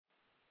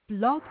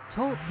Blog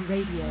Talk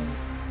Radio.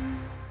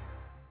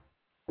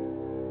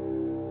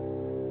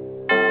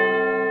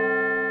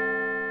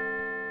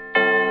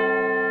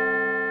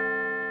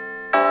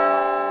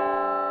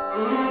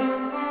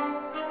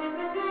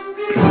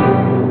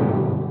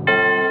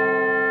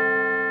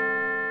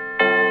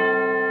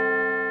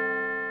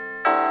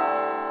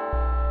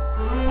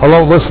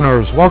 Hello,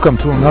 listeners. Welcome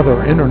to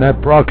another internet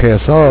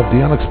broadcast of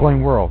The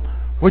Unexplained World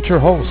with your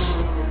host,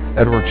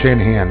 Edward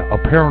Shanahan, a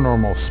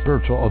paranormal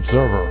spiritual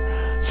observer,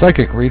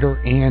 psychic reader,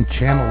 and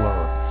channeler.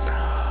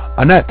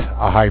 Annette,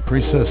 a high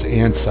priestess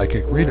and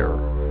psychic reader.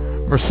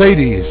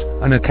 Mercedes,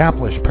 an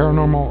accomplished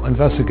paranormal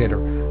investigator,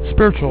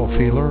 spiritual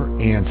feeler,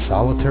 and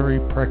solitary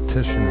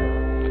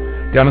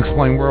practitioner. The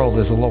Unexplained World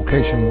is a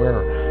location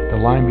where the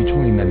line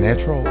between the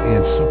natural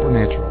and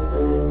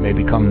supernatural may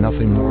become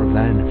nothing more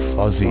than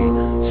fuzzy,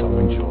 so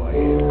enjoy.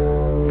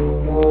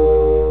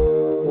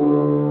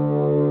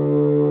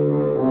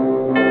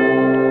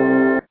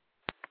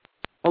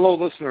 Hello,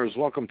 listeners.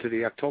 Welcome to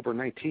the October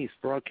 19th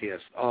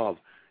broadcast of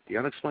The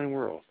Unexplained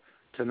World.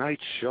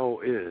 Tonight's show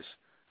is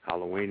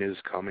Halloween is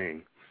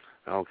Coming.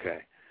 Okay.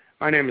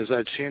 My name is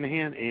Ed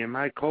Shanahan, and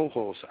my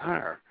co-hosts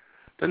are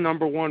the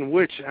number one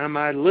witch on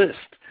my list,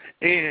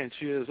 and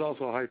she is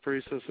also a high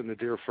priestess and a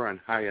dear friend.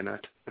 Hi,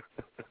 Annette.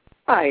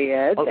 Hi,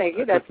 Ed. Thank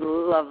you. That's a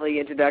lovely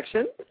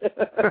introduction.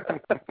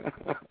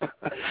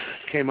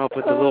 Came up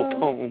with a little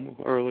poem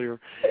earlier.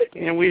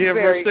 And we have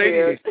Very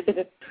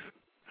Mercedes,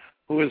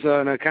 who is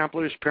an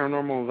accomplished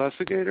paranormal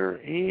investigator,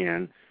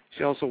 and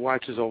she also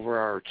watches over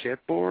our chat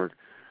board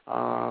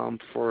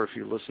for if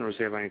you listeners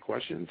have any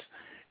questions.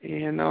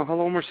 And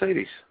hello,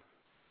 Mercedes.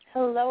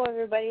 Hello,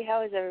 everybody.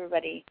 How is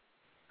everybody?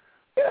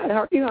 Good.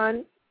 How are you,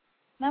 hon?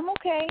 I'm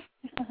okay.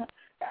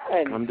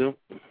 Good. I'm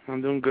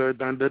doing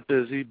good. I'm a bit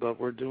busy, but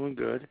we're doing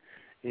good.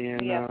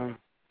 And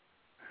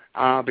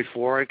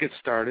before I get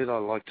started, I'd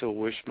like to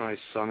wish my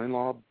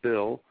son-in-law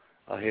Bill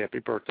a happy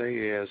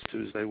birthday, as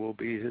Tuesday will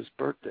be his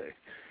birthday.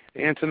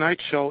 And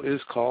tonight's show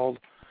is called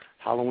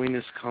Halloween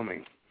is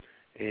Coming.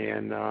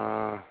 And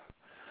I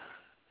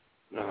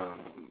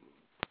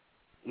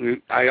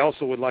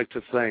also would like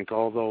to thank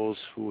all those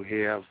who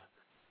have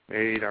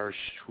made our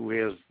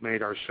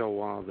show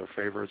one of their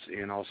favorites,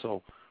 and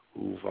also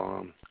who've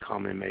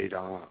come and made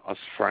us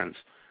friends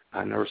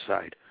on their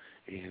side.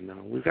 And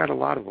we've got a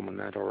lot of them in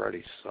that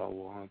already,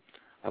 so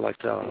I'd like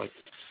to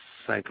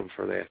thank them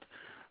for that.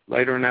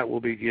 Later in that, we'll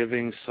be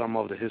giving some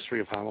of the history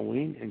of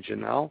Halloween, and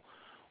Janelle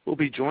will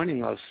be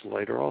joining us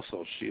later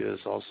also. She is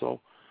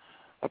also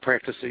a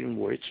practicing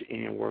witch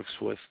and works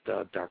with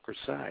the darker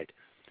side.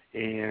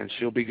 And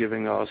she'll be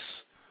giving us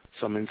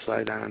some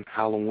insight on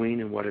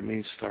Halloween and what it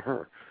means to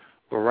her.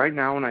 But right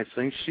now, and I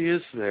think she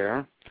is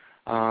there,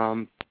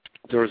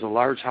 there's a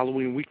large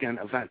Halloween weekend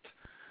event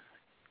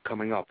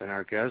coming up, and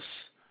our guests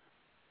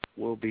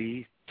will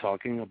be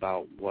talking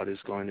about what is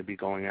going to be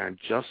going on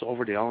just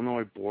over the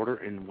Illinois border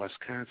in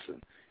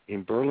Wisconsin,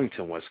 in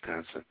Burlington,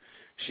 Wisconsin.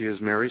 She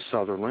is Mary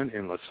Sutherland,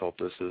 and let's hope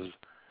this is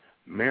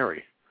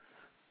Mary.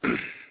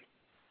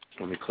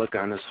 Let me click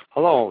on this.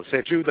 Hello, is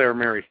that you there,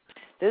 Mary?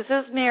 This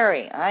is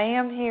Mary. I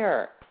am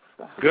here.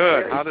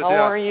 Good. How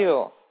are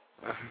you?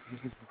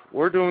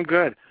 We're doing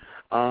good.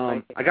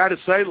 I got to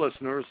say,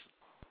 listeners,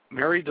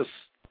 Mary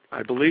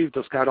I believe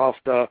just got off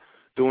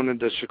doing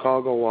the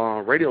Chicago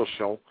radio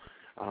show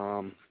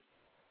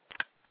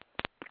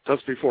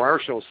just before our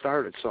show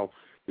started. So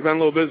you've been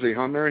a little busy,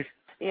 huh, Mary?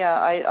 Yeah,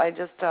 I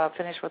just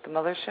finished with the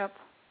mothership.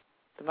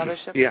 The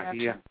mothership.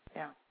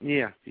 Yeah.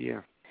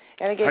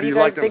 And I gave you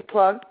guys a big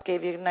plug.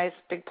 Gave you a nice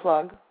big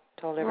plug.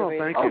 Told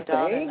everybody to come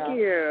down. Thank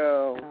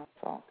you.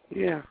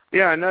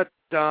 Yeah, and that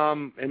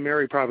and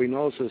Mary probably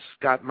knows this.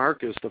 Scott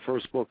Marcus, the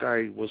first book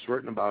I was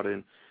written about,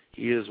 and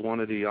he is one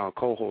of the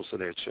co-hosts of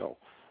that show.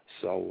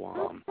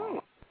 So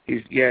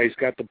he's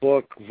got the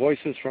book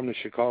Voices from the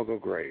Chicago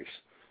Graves.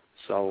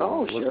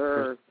 So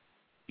sure.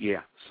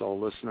 So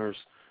listeners,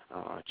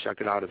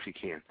 check it out if you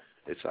can.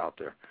 It's out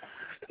there.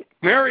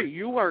 Mary,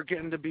 you are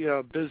getting to be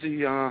a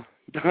busy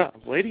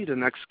lady the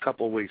next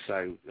couple of weeks,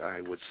 I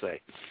would say.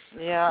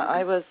 Yeah,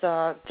 I was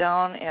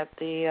down at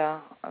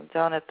the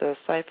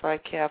Sci-Fi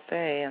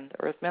Cafe and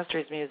Earth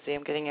Mysteries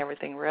Museum getting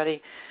everything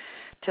ready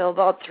till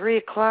about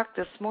 3:00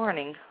 this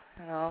morning.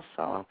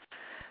 So.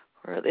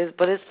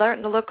 But it's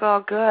starting to look all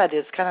good.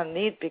 It's kind of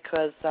neat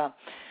because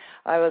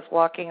I was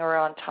walking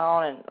around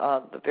town, and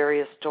the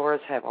various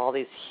stores have all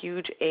these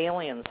huge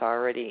aliens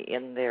already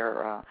in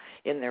their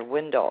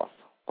windows.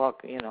 Well,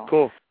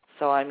 Cool.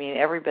 So I mean,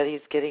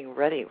 everybody's getting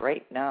ready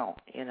right now.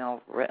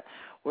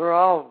 We're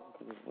all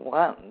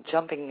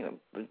chomping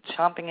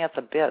at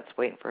the bits,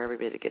 waiting for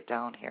everybody to get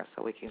down here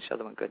so we can show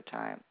them a good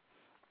time.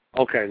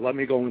 Okay, let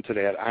me go into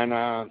that. On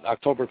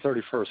October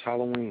 31st,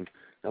 Halloween,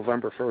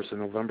 November 1st,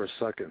 and November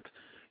 2nd,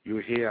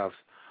 you have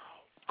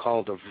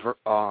called the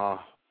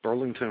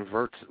Burlington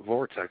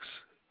Vortex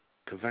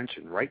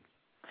Convention, right?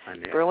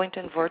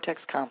 Burlington Vortex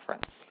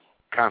Conference.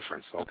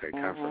 Conference.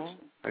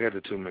 I got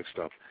the two mixed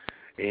up,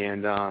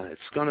 and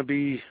it's going to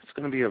be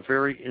a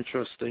very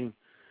interesting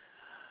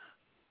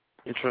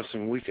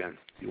weekend.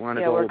 You want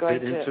to go a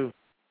bit into?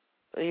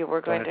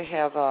 we're going to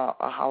have a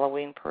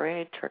Halloween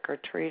parade,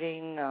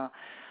 trick-or-treating.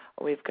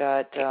 We've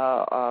got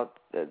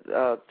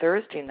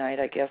Thursday night,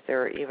 I guess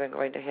they're even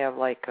going to have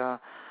like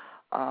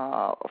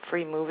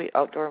free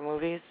outdoor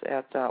movies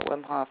at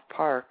Wim Hof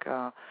Park,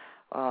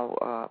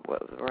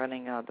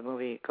 running the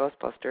movie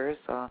Ghostbusters.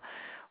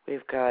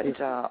 We've got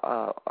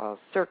a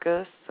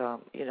circus,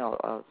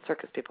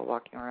 circus people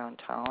walking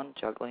around town,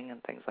 juggling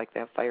and things like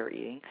that, fire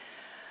eating.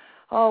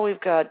 Oh, we've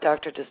got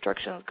Dr.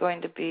 Destruction's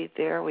going to be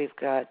there. We've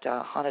got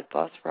a haunted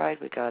bus ride.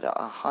 We've got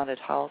a haunted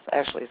house.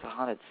 Actually, it's a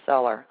haunted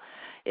cellar.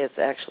 It's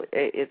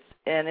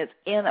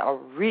in a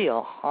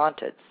real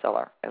haunted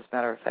cellar. As a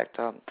matter of fact,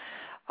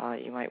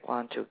 you might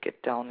want to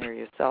get down there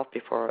yourself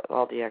before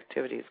all the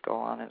activities go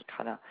on and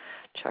kind of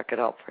check it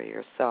out for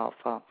yourself.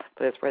 But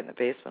it's right in the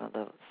basement of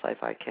the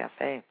Sci-Fi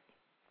Cafe.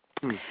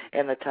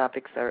 And the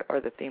topics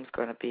or the themes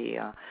going to be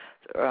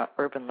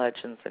urban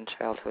legends and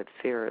childhood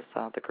fears.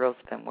 The girls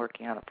have been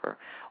working on it for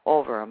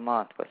over a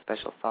month with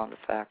special sound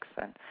effects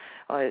and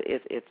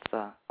it's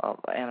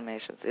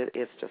animations.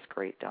 It's just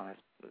great down.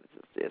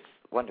 It's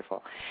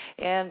wonderful.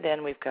 And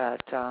then we've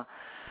got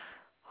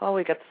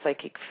we got the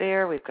psychic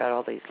fair. We've got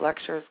all these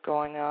lectures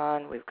going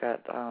on. We've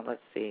got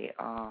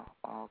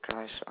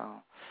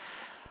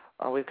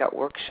we've got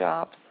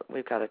workshops.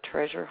 We've got a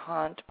treasure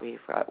hunt. We've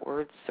got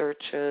word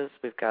searches.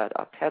 We've got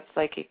a pet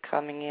psychic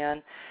coming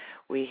in.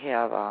 We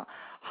have a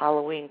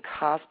Halloween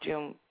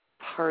costume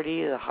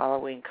party, the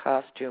Halloween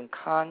costume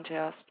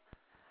contest.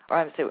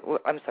 I'm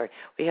sorry.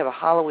 We have a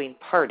Halloween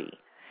party,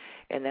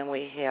 and then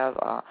we have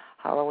a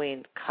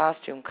Halloween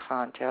costume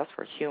contest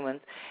for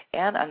humans,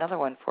 and another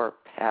one for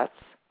pets.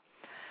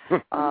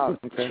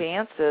 Okay.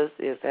 Chances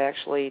is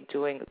actually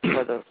doing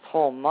for the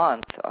whole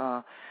month.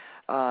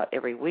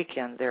 Every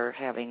weekend they're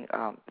having,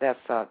 that's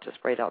just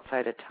right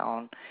outside of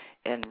town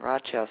in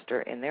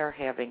Rochester, and they're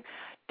having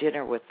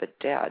dinner with the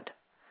dead.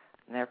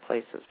 And their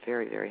place is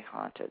very, very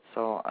haunted.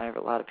 So I have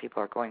a lot of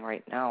people are going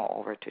right now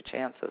over to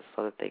Chances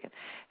so that they can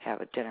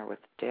have a dinner with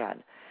the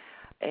dead.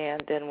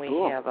 And then we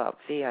have a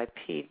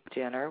VIP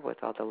dinner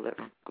with all the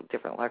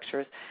different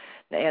lectures.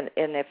 And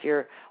if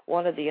you're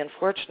one of the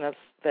unfortunates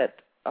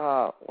that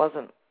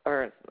wasn't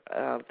or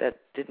that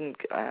didn't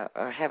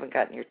or haven't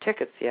gotten your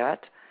tickets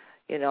yet,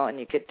 and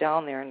you get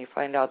down there and you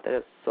find out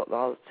that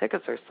all the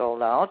tickets are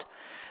sold out,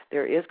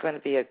 there is going to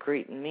be a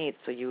greet and meet,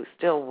 so you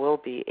still will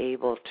be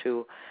able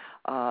to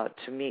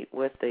meet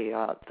with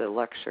the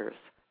lectures,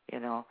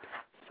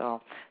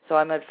 So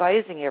I'm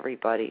advising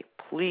everybody,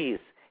 please,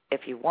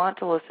 if you want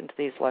to listen to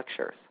these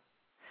lectures,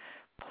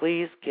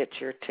 please get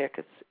your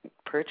tickets,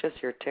 purchase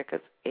your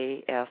tickets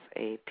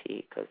ASAP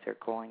because they're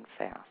going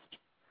fast.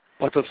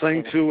 But the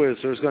thing, too, is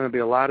there's going to be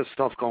a lot of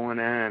stuff going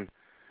on.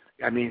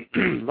 I mean,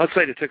 let's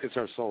say the tickets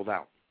are sold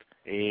out,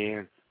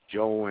 and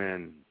Joe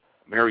and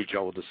Mary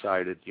Jo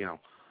decided,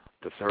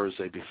 the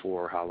Thursday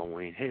before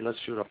Halloween, hey, let's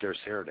shoot up there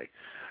Saturday.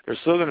 There's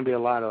still going to be a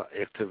lot of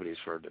activities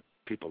for the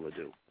people to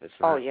do. It's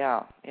not,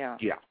 yeah.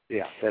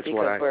 That's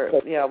because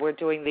what we're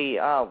doing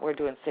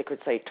sacred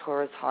site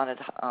tours,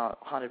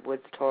 haunted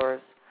woods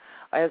tours.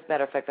 As a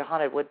matter of fact, the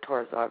haunted wood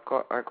tours are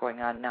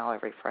going on now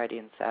every Friday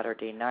and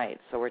Saturday night.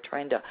 So we're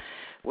trying to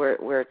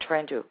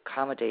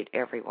accommodate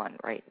everyone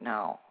right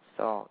now.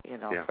 So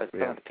for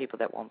some of the people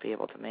that won't be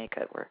able to make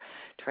it, we're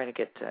trying to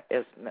get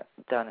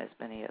done as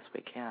many as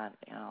we can.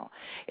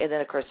 And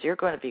then of course you're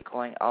going to be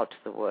going out to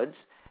the woods,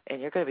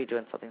 and you're going to be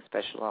doing something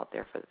special out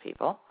there for the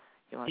people.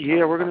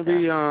 We're going to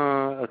be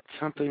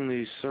attempting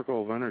the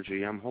Circle of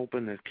Energy. I'm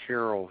hoping that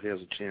Carol has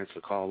a chance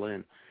to call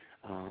in.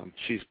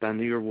 She's been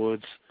to your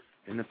woods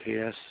in the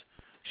past.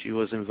 She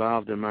was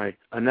involved in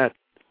Annette,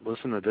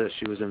 listen to this.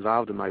 She was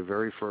involved in my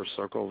very first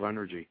Circle of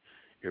Energy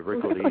at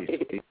Wrigley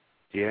East.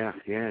 Yeah,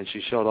 and she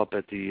showed up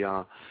at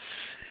the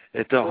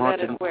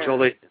haunted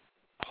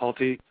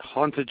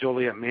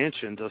Joliet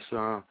Mansion this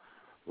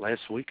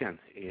last weekend,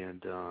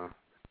 and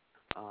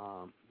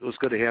it was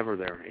good to have her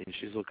there. And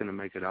she's looking to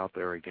make it out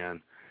there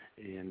again,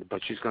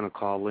 but she's going to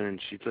call in.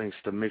 She thinks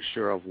the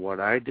mixture of what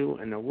I do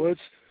in the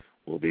woods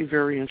will be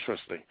very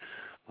interesting.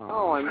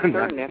 I'm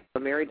certain that's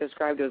what Mary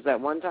described it as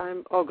that one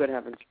time. Oh, good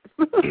heavens!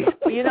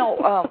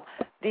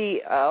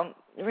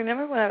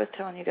 Remember when I was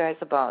telling you guys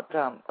about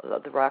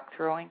the rock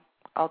throwing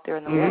out there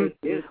in the woods?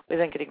 We've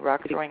been getting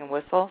rock throwing and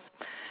whistles.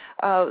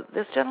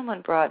 This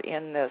gentleman brought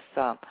in this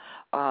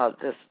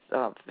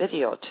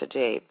video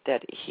today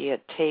that he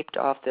had taped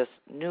off this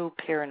new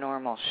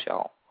paranormal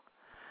show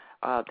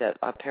that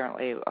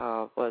apparently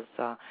was,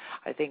 I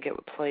think it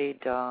played,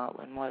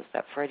 when was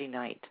that, Friday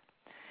night.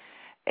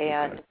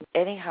 And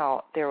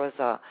anyhow, there was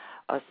a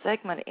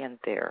segment in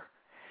there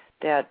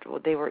that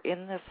they were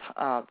in this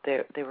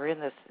they were in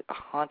this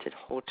haunted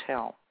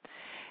hotel,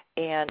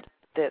 and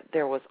that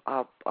there was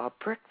a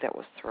brick that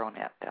was thrown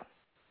at them,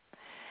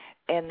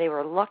 and they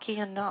were lucky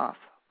enough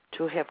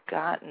to have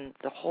gotten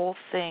the whole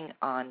thing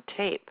on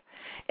tape,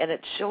 and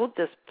it showed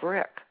this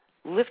brick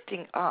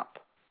lifting up,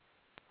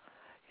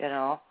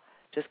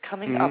 just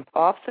coming up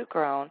off the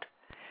ground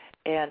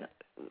and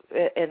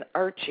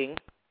arching,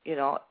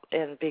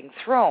 and being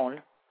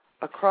thrown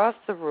across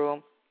the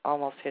room,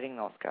 almost hitting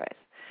those guys.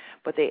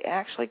 but they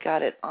actually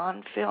got it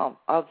on film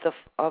of the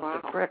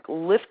brick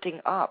lifting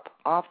up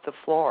off the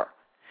floor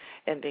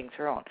and being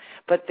thrown.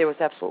 But there was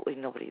absolutely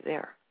nobody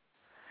there.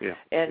 Yeah.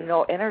 And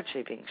no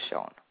energy being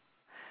shown.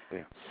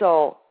 Yeah.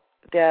 So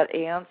that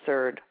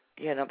answered,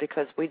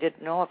 because we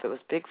didn't know if it was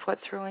Bigfoot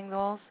throwing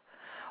those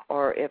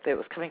or if it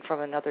was coming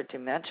from another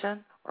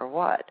dimension or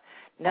what.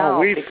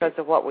 Now, because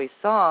of what we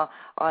saw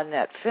on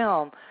that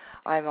film,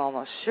 I'm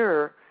almost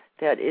sure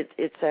that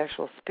it's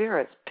actual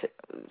spirits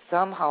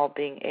somehow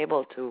being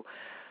able to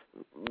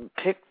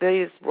pick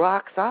these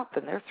rocks up,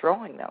 and they're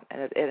throwing them.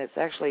 And it's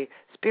actually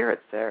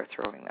spirits that are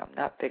throwing them,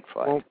 not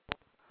Bigfoot. Well,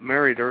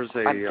 Mary, there's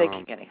I'm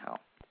thinking anyhow.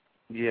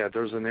 Yeah,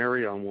 there's an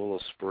area on Willow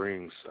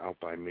Springs out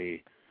by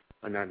me.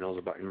 Annette knows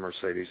about, and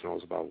Mercedes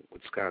knows about.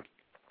 It's got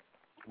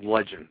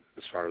legend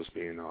as far as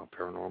being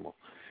paranormal.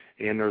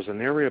 And there's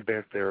an area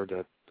back there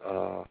that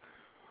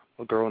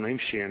a girl named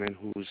Shannon,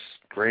 whose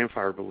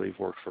grandfather, I believe,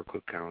 worked for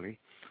Cook County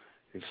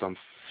in some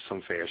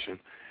fashion.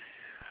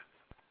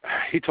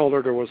 He told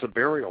her there was a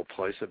burial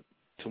place that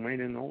Tulane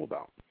didn't know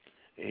about.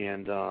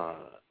 And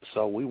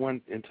so we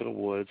went into the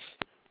woods.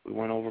 We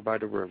went over by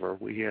the river.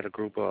 We had a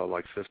group of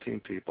like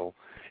 15 people.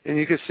 And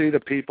you can see the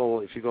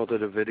people, if you go to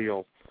the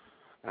video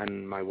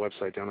on my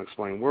website, The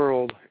Unexplained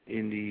World,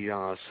 in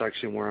the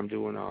section where I'm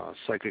doing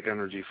Psychic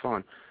Energy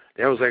Fun.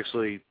 That was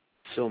actually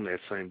filmed that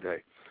same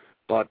day.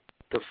 But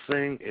the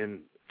thing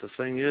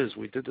is,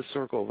 we did the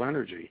Circle of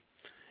Energy,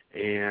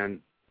 and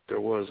there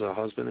was a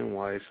husband and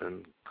wife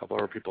and a couple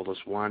other people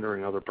just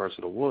wandering other parts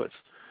of the woods.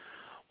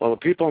 Well, the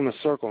people in the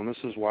circle, and this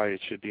is why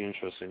it should be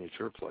interesting at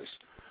your place,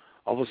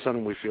 all of a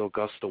sudden we feel a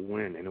gust of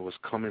wind, and it was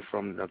coming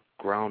from the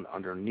ground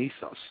underneath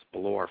us,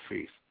 below our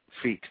feet,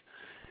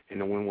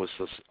 and the wind was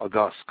just a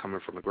gust coming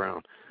from the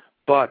ground.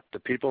 But the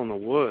people in the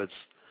woods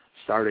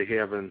started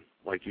having,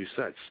 like you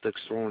said,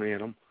 sticks thrown at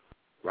them,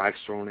 rocks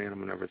thrown at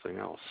them, and everything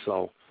else.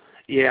 So,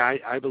 yeah,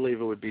 I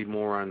believe it would be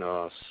more on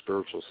the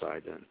spiritual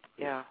side than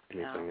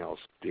anything else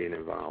being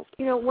involved.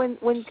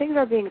 When things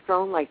are being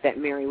thrown like that,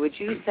 Mary, would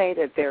you say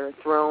that they're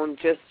thrown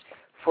just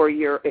for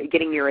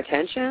getting your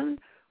attention,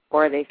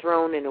 or are they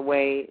thrown in a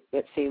way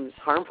that seems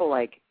harmful,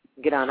 like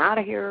get on out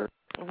of here?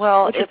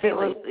 Well, they've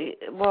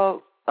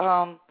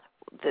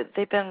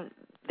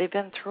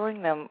been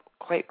throwing them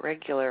quite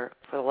regular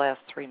for the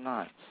last 3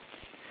 months.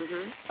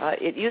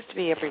 Mm-hmm. It used to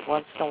be every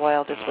once in a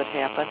while this would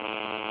happen.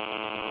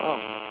 Oh,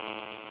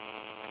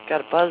 got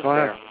a buzz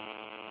there.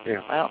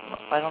 Yeah.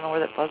 I don't know where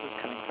that buzz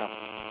is coming from.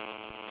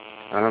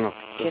 I don't know.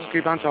 Just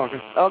keep on talking.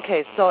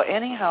 Okay, so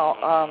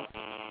anyhow,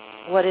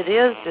 what it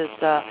is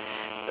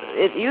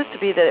it used to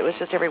be that it was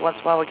just every once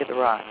in a while we get the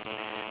rocks.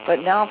 But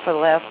now for the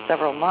last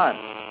several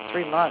months,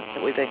 3 months,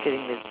 that we've been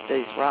getting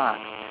these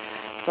rocks.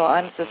 So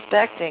I'm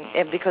suspecting,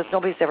 and because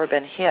nobody's ever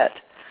been hit,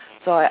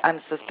 so I'm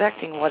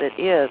suspecting what it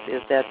is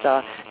that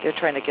they're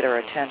trying to get our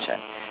attention.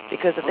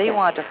 Because if they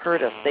wanted to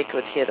hurt us, they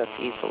could hit us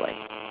easily.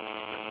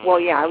 Well,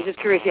 yeah, I was just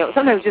curious.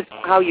 Sometimes just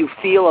how you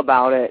feel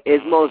about it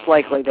is most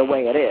likely the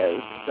way it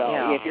is.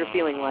 So if you're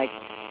feeling like,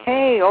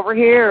 hey, over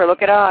here,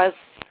 look at us.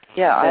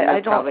 Yeah, I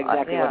don't. Probably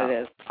exactly what it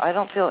is. I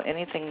don't feel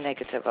anything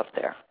negative up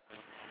there,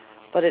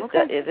 but it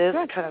is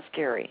kind of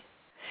scary.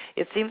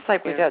 It seems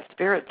like we've got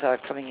spirit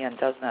coming in,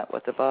 doesn't it,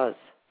 with the buzz?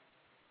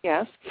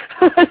 Yes,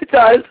 it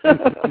does.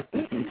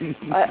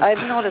 I've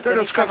noticed.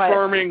 They're just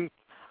confirming.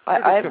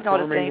 I've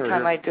noticed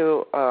anytime I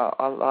do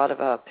a lot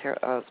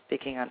of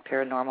speaking on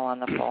paranormal on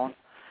the phone,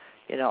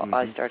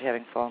 I start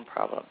having phone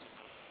problems.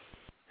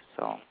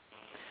 So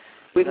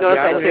we've noticed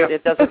that too.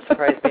 It doesn't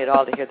surprise me at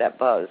all to hear that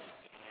buzz.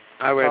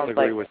 I would have to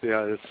agree with you.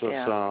 It's just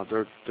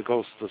the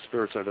ghosts, the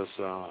spirits are just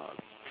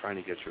trying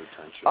to get your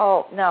attention.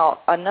 Oh, now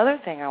another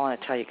thing I want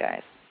to tell you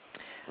guys.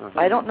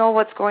 I don't know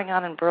what's going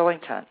on in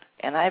Burlington,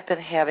 and I've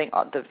been having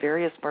the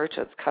various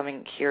merchants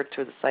coming here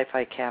to the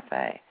Sci-Fi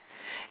Cafe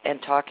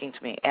and talking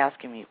to me,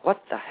 asking me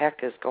what the heck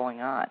is going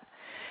on,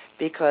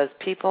 because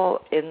people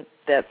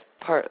that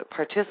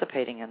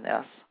participating in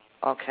this,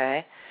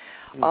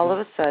 all of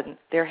a sudden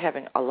they're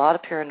having a lot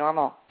of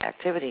paranormal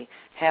activity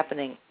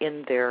happening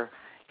in their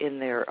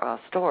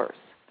stores.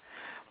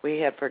 We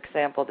have, for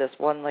example, this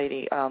one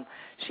lady.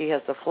 She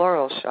has the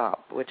floral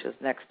shop, which is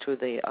next to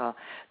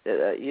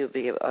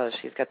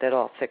she's got that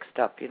all fixed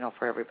up,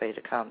 for everybody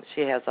to come.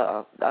 She has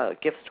a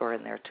gift store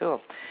in there too,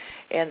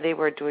 and they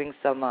were doing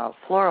some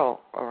floral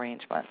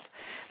arrangements.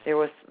 There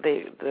were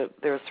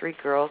 3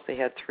 girls. They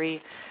had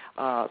 3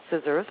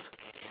 scissors,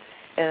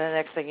 and the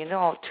next thing you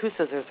know, 2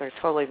 scissors are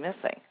totally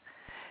missing,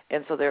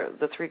 and so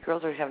the 3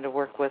 girls are having to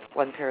work with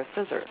 1 pair of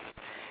scissors.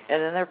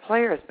 And then their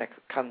pliers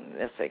come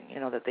missing,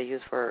 that they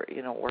use for,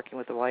 working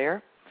with the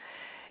wire.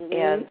 Mm-hmm.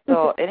 And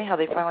so, anyhow,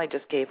 they finally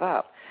just gave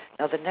up.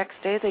 Now, the next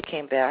day they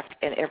came back,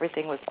 and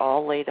everything was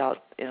all laid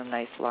out in a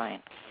nice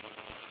line,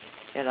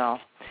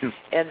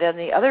 And then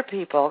the other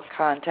people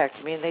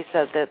contacted me, and they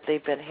said that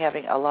they've been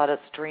having a lot of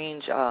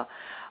strange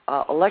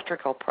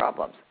electrical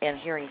problems and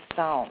hearing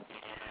sounds.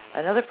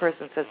 Another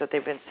person says that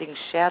they've been seeing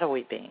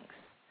shadowy beings.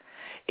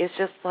 It's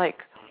just like,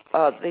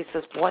 they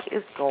says, what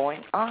is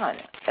going on?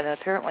 And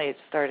apparently it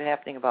started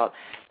happening about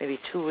maybe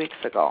 2 weeks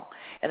ago.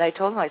 And I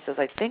told him, I says,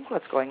 I think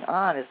what's going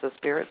on is the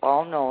spirit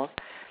all knows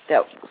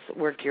that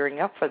we're gearing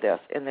up for this,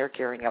 and they're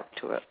gearing up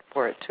to it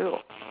for it too.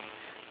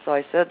 So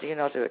I said,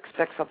 to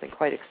expect something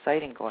quite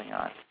exciting going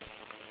on.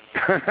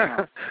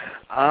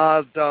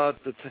 I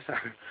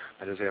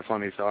just had a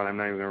funny thought. I'm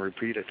not even going to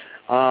repeat it.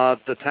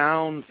 The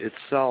town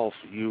itself,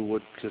 you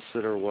would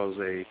consider was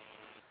an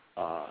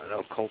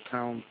occult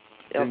town.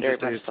 Didn't you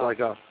say it's like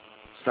a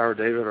Star of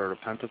David or a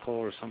Pentacle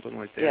or something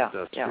like that? Yeah.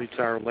 The streets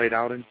are laid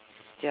out in.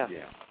 Yeah.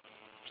 Yeah.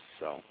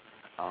 So.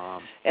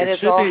 And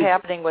it's all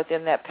happening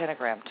within that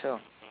pentagram too.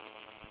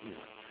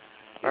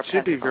 Yeah. It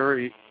should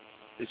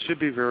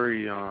be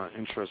very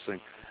interesting.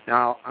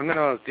 Now, I'm going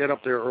to get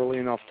up there early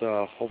enough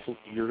to hopefully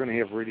you're going to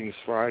have readings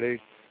Friday,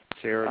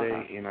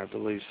 Saturday, and I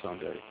believe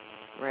Sunday.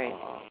 Right.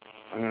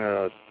 I'm going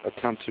to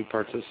attempt to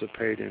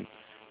participate in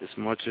as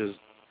much as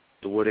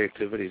the wood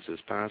activities as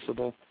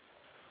possible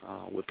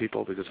with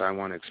people because I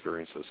want to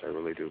experience this. I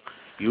really do.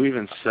 You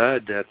even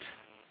said that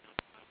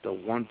the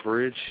one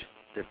bridge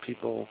that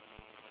people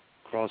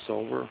cross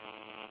over,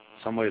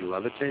 somebody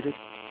levitated?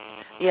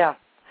 Yeah.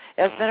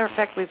 As a matter of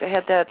fact, we've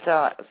had that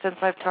since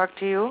I've talked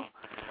to you.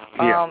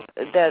 Yeah.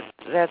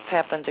 That's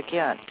happened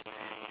again.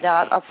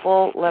 Not a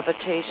full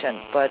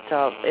levitation, but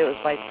it was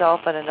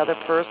myself and another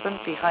person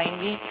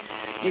behind me.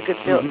 You could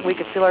feel we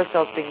could feel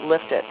ourselves being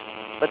lifted,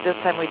 but this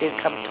time we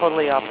didn't come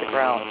totally off the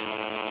ground.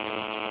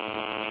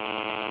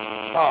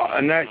 Oh,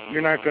 Annette,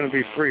 you're not going to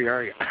be free,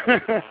 are you?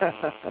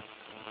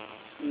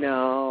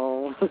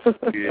 No.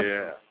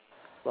 Yeah.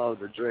 Well,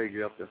 to drag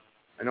you up there.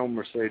 I know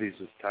Mercedes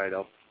is tied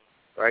up.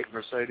 Right,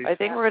 Mercedes? I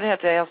think we're going to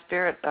have to ask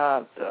Spirit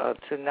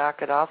to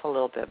knock it off a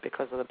little bit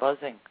because of the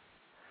buzzing.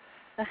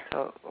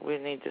 So we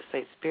need to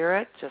say,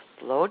 Spirit, just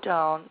slow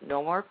down,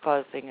 no more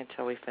buzzing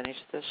until we finish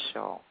this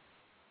show.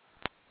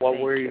 Well,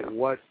 we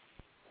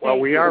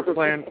are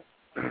planning.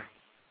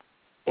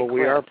 Well,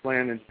 we are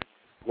planning.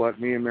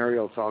 What me and Mary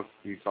will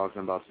be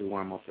talking about too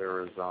when I'm up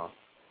there is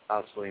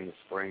possibly in the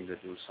spring to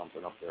do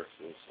something up there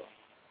too. So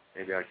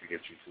maybe I could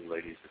get you two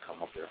ladies to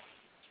come up there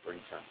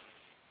springtime.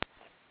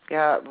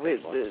 Yeah,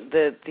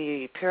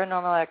 the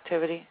paranormal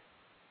activity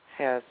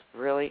has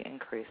really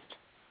increased.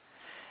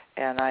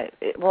 And I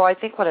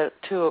think what it,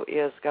 too,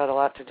 is got a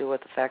lot to do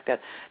with the fact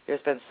that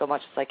there's been so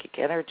much psychic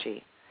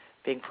energy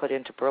being put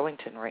into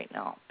Burlington right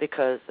now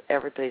because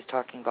everybody's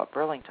talking about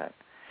Burlington.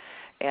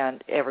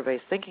 And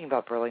everybody's thinking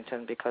about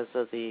Burlington because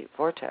of the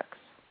vortex.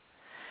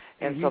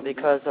 And so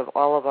because of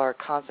all of our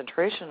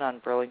concentration on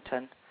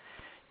Burlington,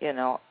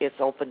 it's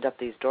opened up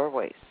these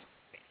doorways.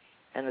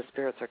 And the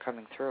spirits are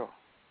coming through.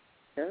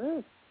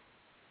 Oh.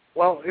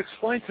 Well,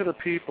 explain to the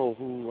people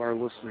who are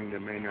listening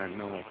that may not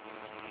know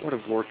what a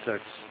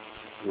vortex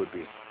would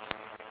be.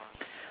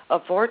 A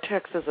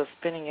vortex is a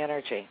spinning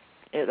energy.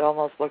 It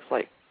almost looks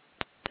like,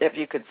 if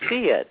you could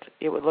see it,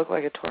 it would look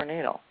like a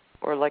tornado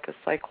or like a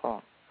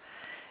cyclone.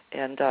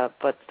 And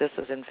but this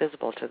is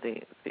invisible to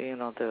the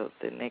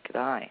naked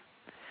eye.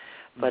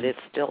 But it's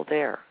still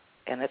there,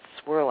 and it's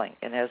swirling.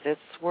 And as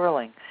it's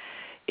swirling,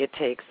 it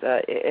takes,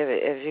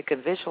 if you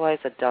can visualize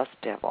a dust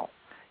devil,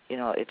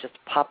 it just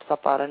pops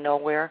up out of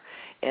nowhere,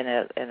 and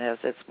as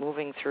it's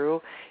moving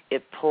through,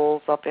 it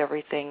pulls up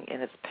everything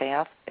in its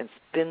path and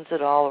spins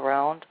it all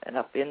around and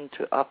up in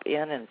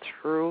and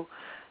through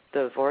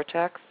the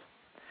vortex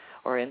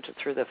or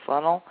through the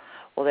funnel.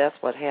 Well, that's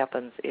what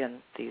happens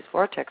in these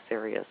vortex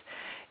areas.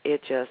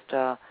 It just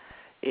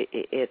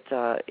it's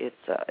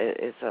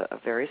a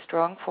very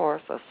strong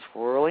force, a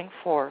swirling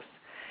force,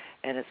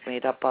 and it's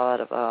made up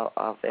out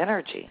of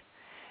energy.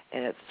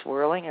 And it's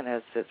swirling, and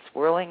as it's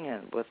swirling,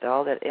 and with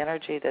all that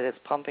energy that it's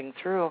pumping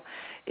through,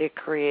 it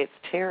creates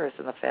tears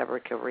in the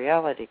fabric of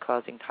reality,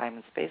 causing time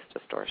and space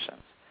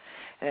distortions.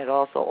 And it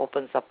also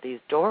opens up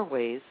these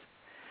doorways,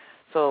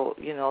 so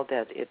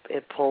that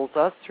it pulls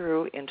us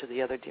through into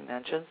the other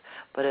dimensions,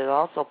 but it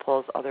also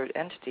pulls other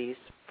entities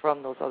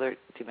from those other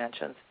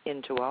dimensions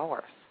into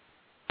ours.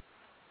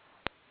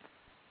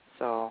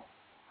 So,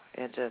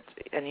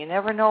 and you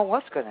never know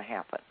what's going to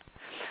happen.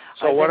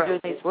 So I've been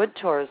doing these wood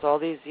tours all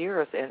these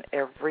years, and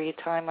every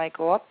time I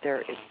go up there,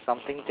 it's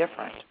something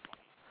different.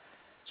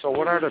 So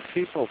what are the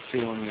people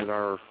feeling that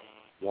are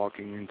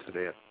walking into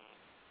that?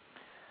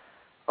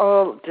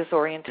 Oh,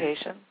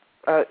 disorientation.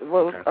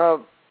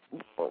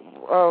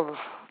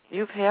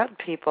 You've had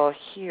people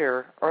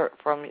here, or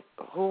from,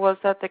 who was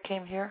that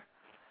came here?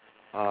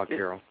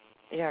 Carol.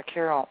 Yeah,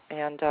 Carol.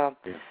 And,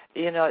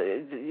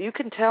 you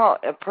can tell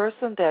a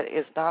person that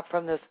is not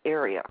from this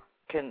area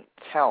can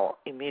tell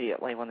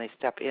immediately when they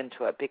step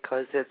into it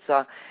because it's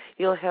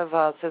you'll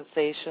have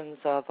sensations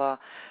of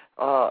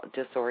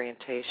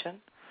disorientation,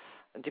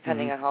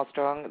 depending on how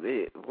strong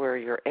where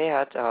you're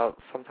at.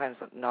 Sometimes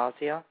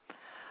nausea,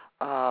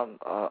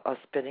 a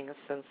spinning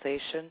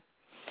sensation,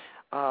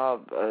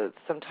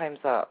 sometimes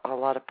a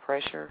lot of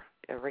pressure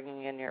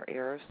ringing in your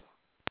ears,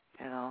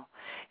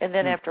 And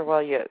then after a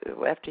while,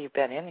 after you've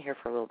been in here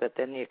for a little bit,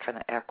 then you kind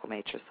of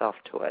acclimate yourself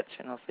to it,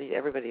 so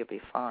everybody will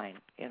be fine,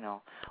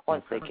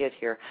 once they get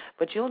here.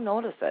 But you'll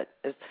notice it.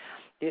 As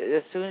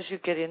soon as you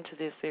get into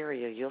this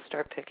area, you'll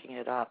start picking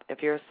it up.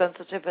 If you're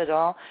sensitive at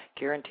all,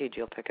 guaranteed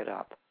you'll pick it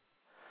up.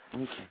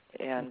 Okay.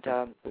 And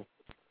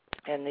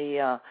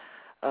the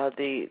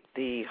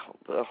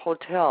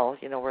hotel,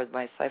 where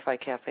my Sci-Fi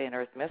Cafe and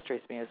Earth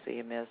Mysteries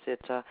Museum is,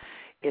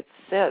 it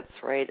sits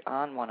right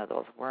on one of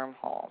those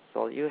wormholes.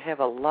 So you have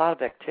a lot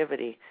of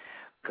activity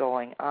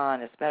going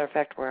on. As a matter of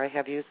fact, where I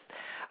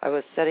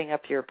was setting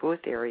up your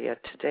booth area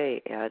today,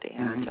 Ed,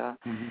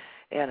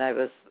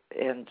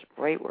 and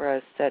right where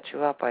I set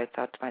you up, I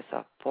thought to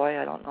myself, boy,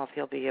 I don't know if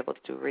he'll be able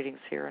to do readings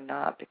here or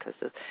not, because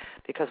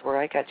where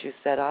I got you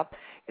set up,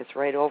 it's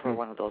right over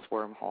one of those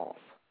wormholes.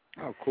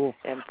 Oh, cool.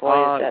 And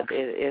boy,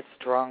 it's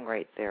strong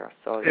right there.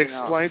 So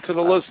explain to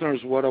the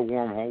listeners what a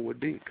wormhole would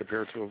be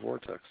compared to a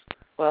vortex.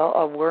 Well,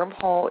 a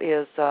wormhole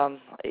is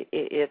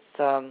it's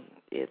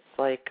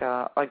like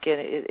again,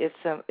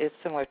 it's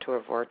similar to a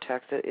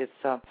vortex. It's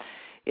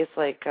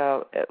like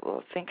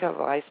think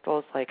of, I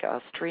suppose, like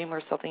a stream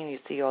or something. You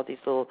see all these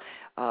little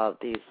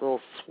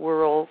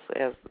swirls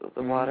as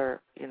the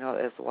water,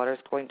 as the water's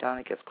going down,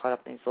 it gets caught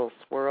up in these little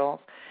swirls.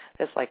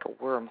 It's like a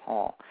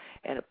wormhole,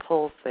 and it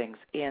pulls things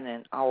in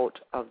and out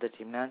of the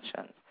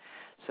dimensions.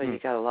 So you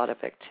got a lot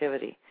of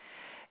activity.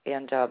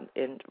 And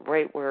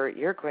right where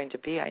you're going to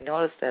be, I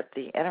noticed that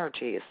the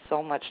energy is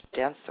so much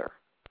denser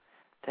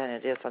than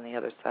it is on the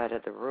other side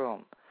of the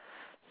room.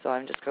 So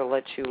I'm just going to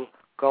let you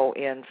go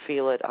in,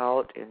 feel it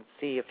out, and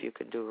see if you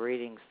can do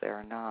readings there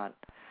or not.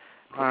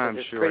 I'm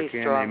sure I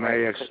can.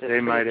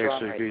 They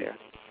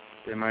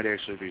might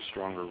actually be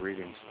stronger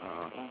readings.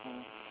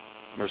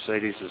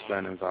 Mercedes has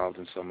been involved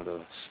in some of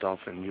the stuff,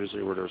 and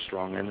usually where there's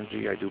strong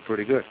energy, I do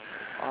pretty good.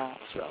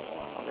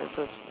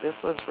 This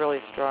one's really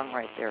strong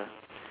right there.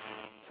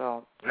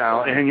 So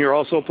now, and you're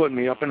also putting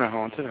me up in a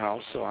haunted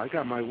house, so I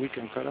got my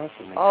weekend cut off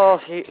for me.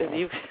 Oh,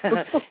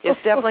 it's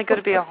definitely going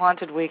to be a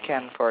haunted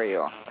weekend for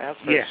you. That's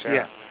for sure.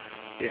 Yeah.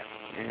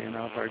 And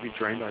I'll probably be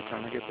drained by the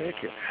time I get back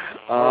here.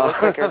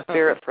 Looks like our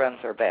spirit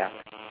friends are back.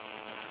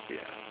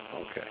 Yeah.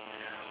 Okay.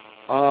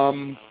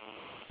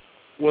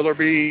 Will there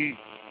be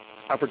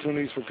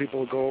opportunities for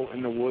people to go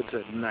in the woods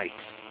at night?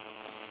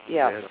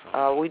 Yes.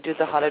 We do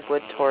the haunted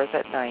wood tours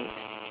at night.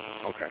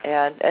 Okay.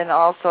 And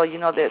also,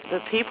 the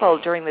people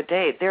during the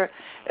day,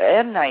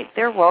 at night,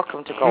 they're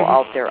welcome to go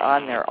out there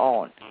on their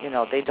own.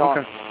 They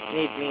don't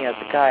need me as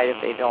a guide if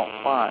they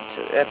don't want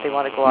to. If they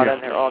want to go out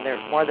on their own, they're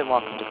more than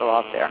welcome to go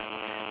out there,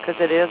 because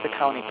it is a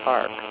county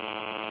park.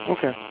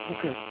 Okay.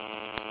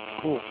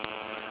 Cool.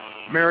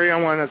 Mary, I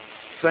want to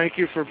thank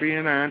you for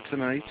being on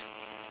tonight,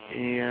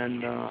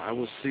 and I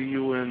will see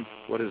you in,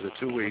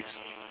 2 weeks?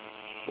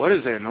 What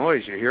is that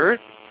noise? You hear it?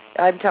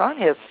 I'm telling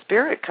you, it's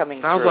spirit coming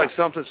through. Sounds like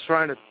something's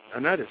trying to,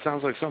 Annette, it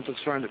sounds like something's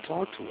trying to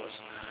talk to us.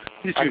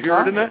 Did you hear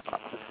it, Annette?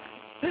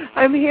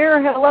 I'm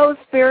here. Hello,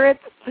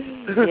 spirits.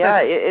 Yeah,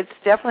 it's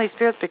definitely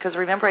spirits, because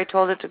remember I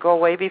told it to go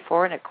away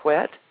before and it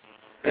quit?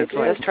 It's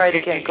like, let's try it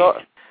again. Go.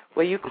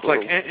 Will you it's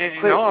like,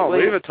 no,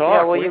 leave it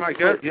talk. Yeah, we might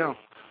get,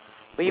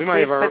 we might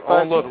have our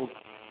own little,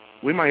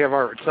 we might have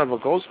our, instead of a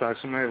ghost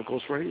box, we might have a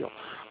ghost radio.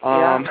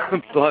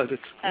 But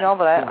it's... No,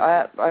 but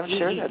I'm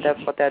sure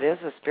that's what that is,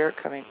 a spirit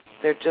coming.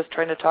 They're just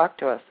trying to talk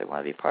to us. They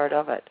want to be part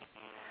of it.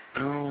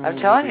 I'm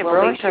telling you,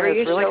 Burlington has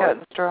really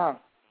gotten strong.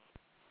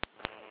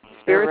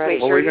 Spirits,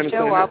 make sure you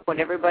show up when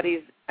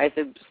I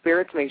said,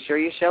 spirits, make sure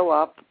you show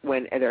up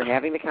when they're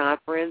having the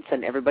conference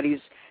and everybody's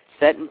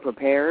set and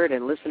prepared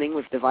and listening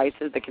with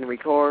devices that can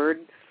record.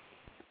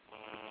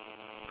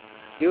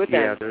 Do it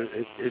then. Yeah,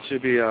 it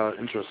should be an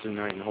interesting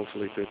night, and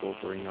hopefully people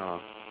bring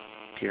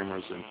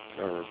cameras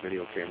or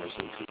video cameras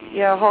into the...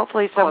 Yeah,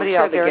 hopefully somebody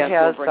out there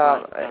has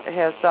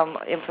some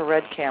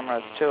infrared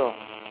cameras, too.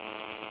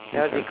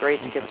 That would be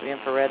great to get some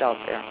infrared out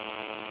there.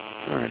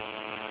 All right.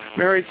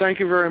 Mary, thank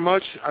you very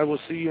much. I will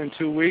see you in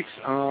 2 weeks.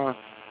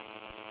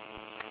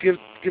 Give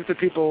the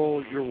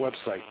people your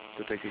website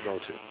that they could go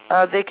to.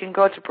 They can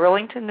go to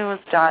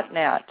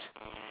burlingtonnews.net.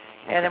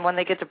 And then when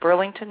they get to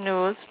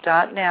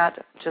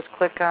burlingtonnews.net, just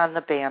click on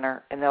the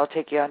banner, and they'll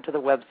take you onto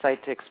the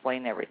website to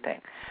explain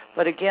everything.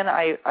 But again,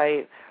 I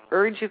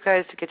urge you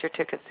guys to get your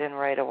tickets in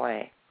right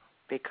away,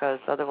 because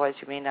otherwise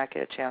you may not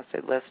get a chance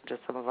to listen to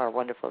some of our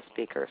wonderful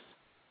speakers.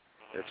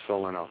 It's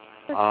filling up.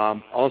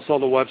 Also,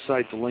 the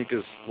website, the link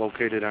is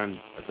located on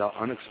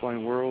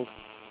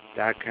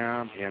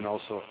theunexplainedworld.com and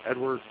also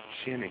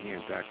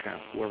edwardshanahan.com,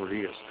 whoever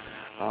he is.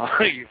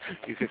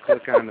 You can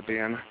click on the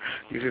banner.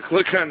 You can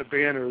click on the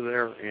banner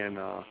there and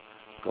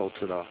go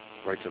to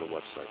right to the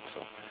website.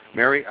 So,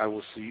 Mary, I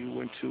will see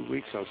you in 2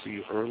 weeks. I'll see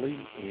you early,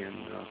 and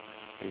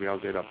maybe I'll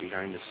get a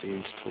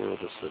behind-the-scenes tour of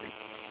the city.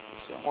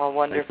 So, well,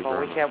 wonderful.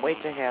 We can't wait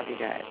to have you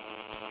guys.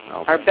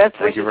 Okay. Our best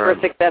wishes for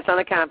success on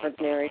the conference,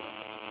 Mary.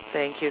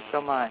 Thank you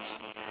so much.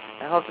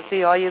 I hope to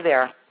see all you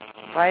there.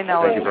 Bye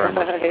now. Thank you very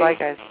much. Bye,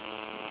 guys.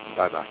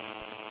 Bye-bye.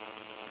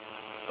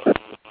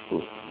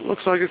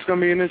 Looks like it's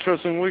going to be an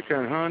interesting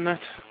weekend, huh, Annette?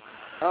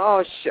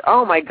 Oh,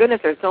 my goodness,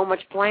 there's so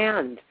much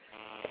planned.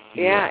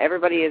 Yeah,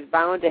 everybody is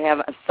bound to have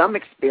some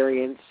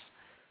experience.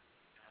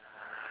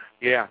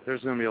 Yeah,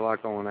 there's going to be a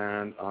lot going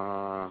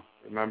on.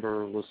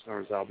 Remember,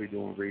 listeners, I'll be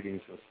doing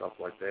readings and stuff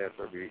like that.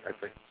 There'll be, I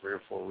think, 3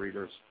 or 4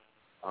 readers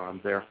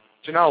there.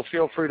 Janelle,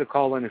 feel free to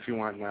call in if you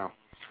want now.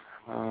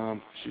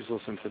 She's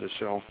listening to the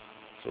show,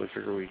 so we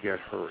figure we get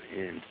her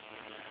in.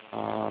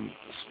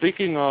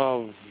 Speaking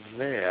of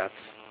that,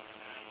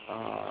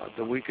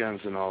 the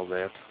weekends and all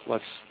that,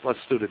 let's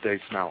do the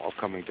dates now,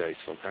 upcoming dates,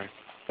 okay?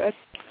 Good.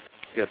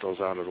 Get those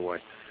out of the way.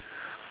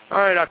 All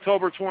right,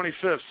 October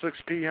 25th, 6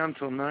 p.m.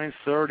 till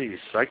 9:30,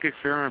 Psychic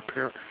Fair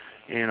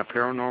in a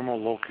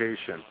paranormal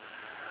location.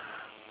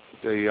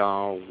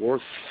 The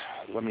Worth,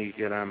 let me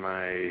get on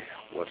my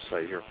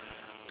website here.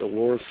 The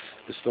Worth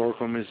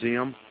Historical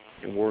Museum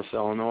in Worth,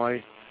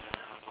 Illinois,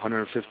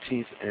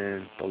 115th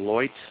and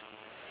Beloit.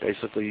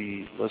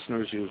 Basically,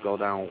 listeners, you go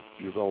down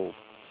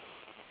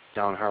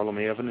Harlem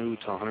Avenue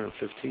to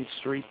 115th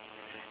Street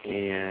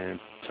and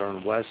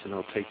turn west, and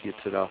it'll take you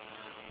to the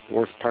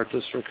Worth Park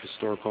District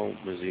Historical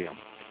Museum.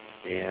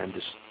 And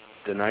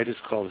the night is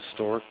called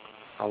Historic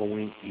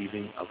Halloween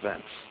Evening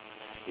Events.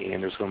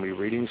 And there's going to be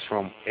readings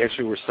from,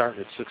 actually we're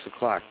starting at 6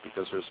 o'clock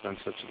because there's been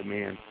such a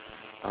demand.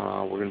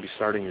 We're going to be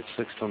starting at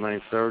 6 till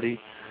 9:30.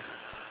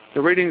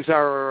 The readings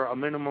are a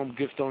minimum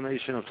gift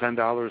donation of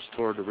 $10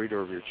 toward the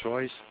reader of your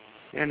choice.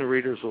 And the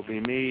readers will be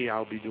me.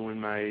 I'll be doing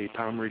my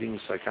palm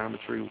readings,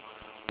 psychometry,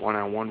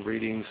 one-on-one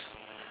readings,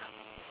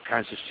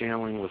 conscious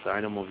channeling with the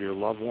item of your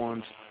loved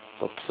ones.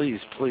 But please,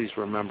 please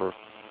remember,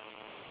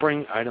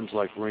 bring items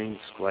like rings,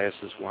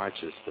 glasses,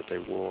 watches that they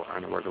wore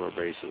on a regular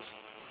basis.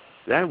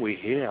 Then we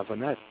have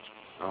Annette,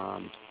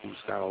 who's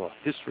got a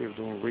history of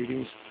doing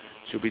readings.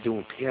 She'll be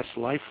doing past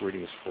life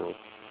readings for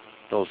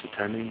those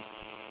attending,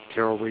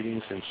 tarot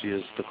readings, and she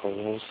is the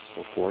co-host,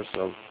 of course,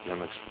 of the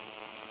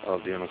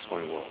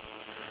Unexplained World.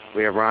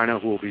 We have Rhina,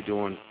 who will be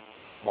doing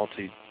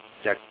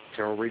multi-deck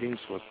tarot readings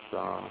with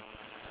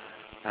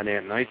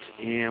Annette night,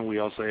 and we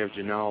also have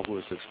Janelle, who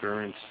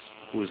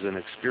is an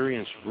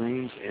experienced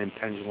runes and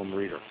pendulum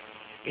reader.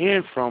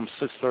 And from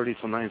 6:30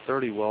 to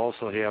 9:30, we'll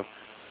also have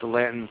the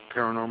Latin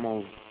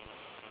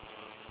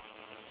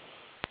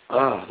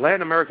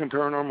American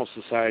Paranormal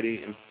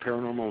Society and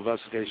Paranormal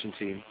Investigation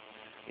Team,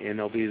 and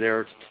they'll be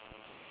there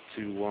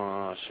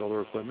to show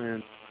their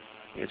equipment,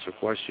 answer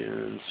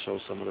questions, show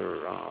some of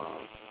their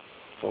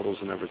photos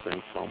and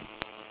everything from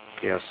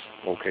past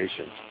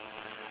locations.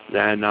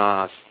 Then,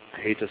 I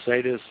hate to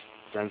say this,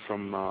 then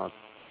from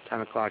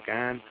 10 o'clock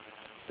on,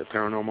 the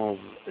paranormal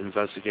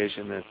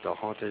investigation at the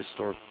Haunted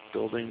Historic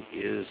Building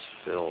is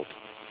filled.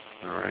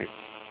 All right.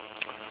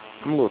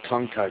 I'm a little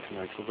tongue-tied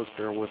tonight, so just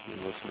bear with me,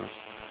 listeners.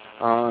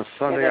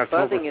 Sunday, that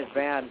October... buzzing is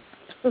bad.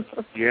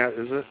 Yeah,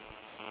 is it?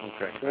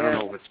 Okay. Yeah. I don't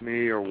know if it's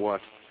me or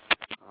what.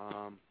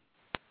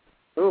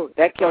 Ooh,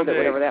 that killed Sunday, it,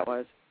 whatever that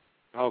was.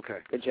 Okay.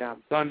 Good job.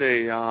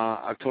 Sunday,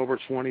 October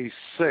 26th,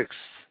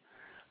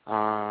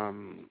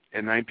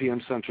 at 9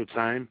 p.m. Central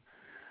Time,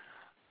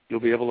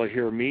 you'll be able to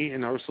hear me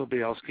and Ursula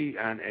Bielski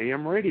on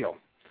AM radio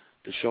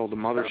to show the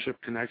Mothership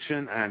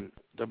Connection on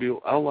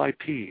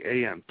WLIP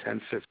AM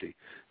 1050.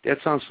 That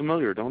sounds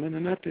familiar, don't it,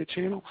 Annette, that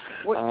channel?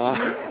 What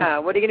are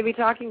you going to be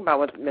talking about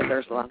with Ms.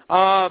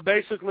 Ursula?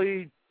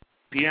 Basically,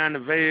 Beyond the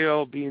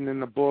Veil, being in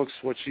the books,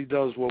 what she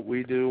does, what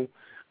we do,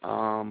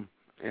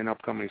 and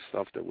upcoming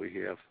stuff that we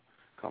have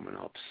coming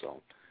up.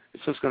 So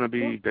it's just going to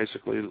be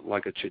basically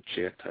like a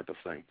chit-chat type of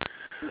thing.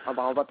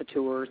 All about the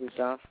tours and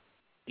stuff?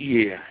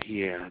 Yeah.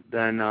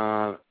 Then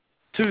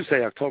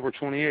Tuesday, October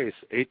 28th,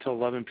 8 to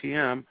 11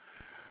 p.m.,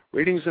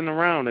 readings in the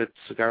round at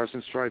Cigars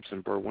and Stripes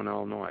in Berwyn,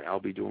 Illinois. I'll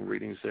be doing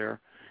readings there.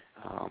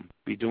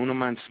 Be doing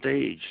them on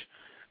stage,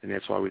 and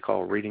that's why we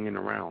call it Reading in the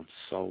Round.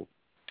 So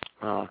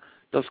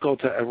let's go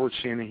to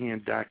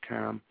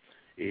edwardshanahan.com,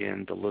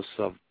 and the list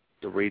of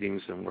the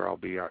readings and where I'll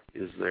be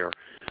is there.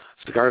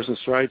 Cigars and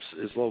Stripes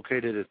is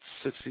located at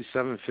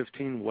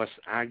 6715 West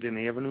Ogden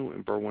Avenue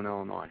in Berwyn,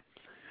 Illinois.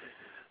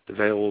 The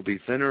veil will be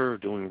thinner,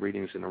 doing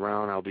readings in the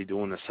round. I'll be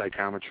doing the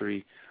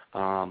psychometry,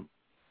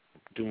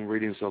 doing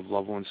readings of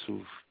loved ones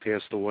who've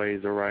passed away,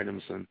 their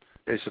items, and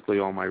basically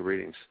all my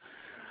readings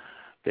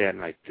that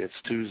night. That's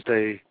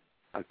Tuesday,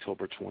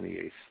 October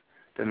 28th.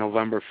 Then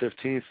November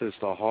 15th is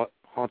the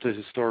Haunted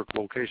Historic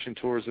Location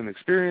Tours and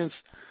Experience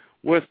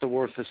with the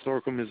Worth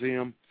Historical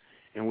Museum,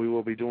 and we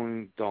will be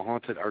doing the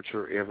Haunted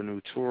Archer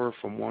Avenue Tour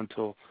from 1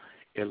 till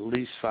at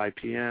least 5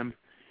 p.m.,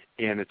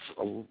 and it's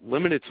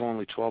limited to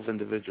only 12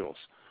 individuals.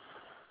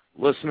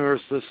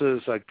 Listeners, this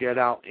is a get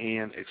out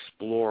and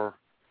explore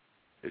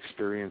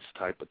experience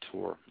type of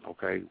tour,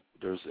 okay?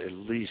 There's at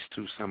least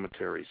 2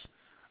 cemeteries,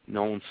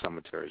 well-known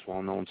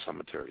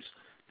cemeteries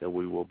that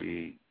we will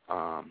be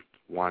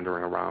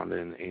wandering around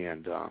in,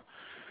 and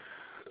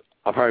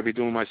I'll probably be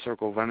doing my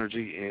Circle of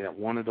Energy at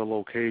one of the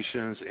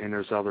locations, and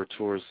there's other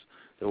tours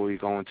that we'll be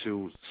going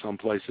to some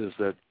places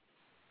that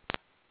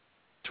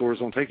tours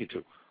don't take you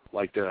to,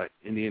 like the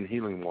Indian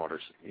Healing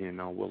Waters in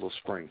Willow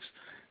Springs.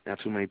 Not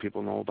too many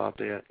people know about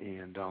that,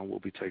 and we'll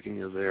be taking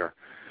you there.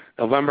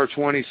 November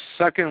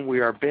 22nd, we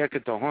are back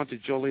at the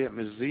Haunted Joliet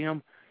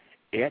Museum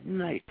at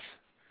night.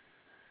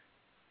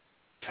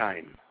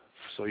 time,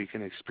 so you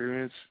can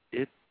experience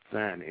it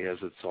then, as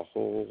it's a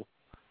whole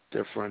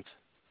different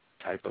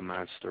type of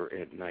monster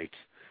at night.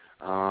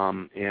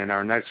 And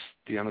our next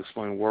The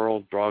Unexplained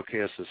World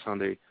broadcast is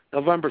Sunday,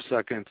 November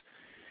 2nd,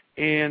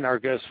 and our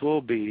guest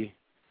will be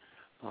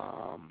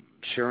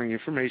sharing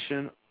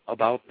information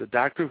about the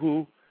Doctor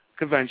Who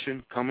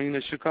convention coming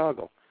to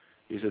Chicago.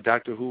 He's a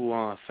Doctor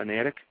Who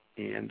fanatic,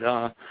 and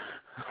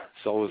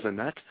so is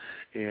Annette.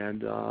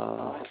 And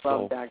I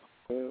love Doctor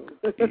Who.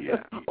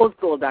 Yeah. Old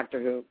school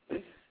Doctor Who.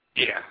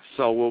 Yeah,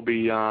 so we'll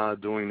be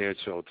doing that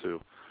show too.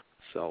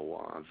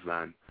 So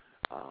then,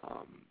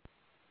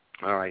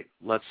 all right,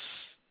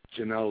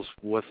 Janelle's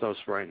with us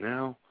right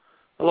now.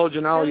 Hello,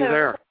 Janelle, you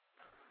there?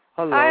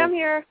 Hello. Hi, I'm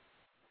here.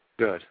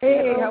 Good.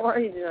 Hey, how are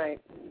you tonight?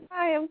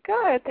 Hi, I'm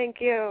good, thank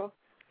you.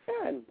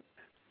 Good.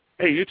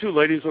 Hey, you two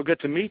ladies will get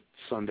to meet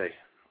Sunday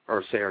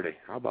or Saturday.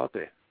 How about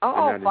that?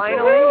 Oh,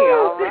 finally.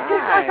 All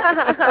right.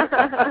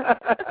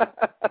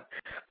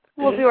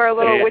 We'll do our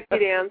little witchy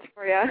dance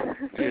for you.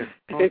 Yeah.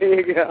 There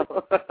you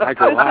go. I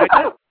go, what?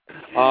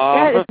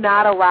 That is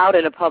not allowed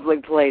in a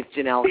public place,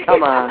 Janelle.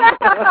 Come on.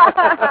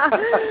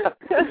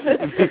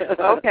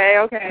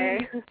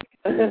 Okay.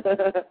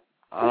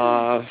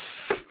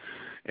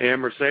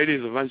 And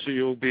Mercedes, eventually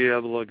you'll be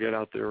able to get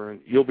out there,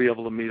 and you'll be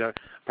able to meet her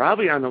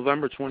probably on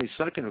November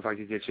 22nd if I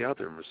could get you out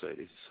there,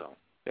 Mercedes. So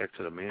back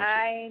to the mansion.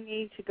 I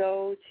need to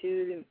go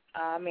to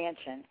the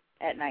mansion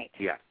at night.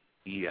 Yeah.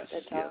 Yes,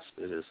 That's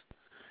it is.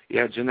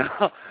 Yeah,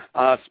 Janelle,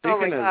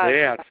 speaking of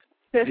gosh.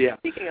 that, yeah.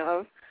 Speaking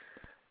of.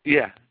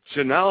 Yeah,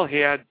 Janelle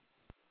had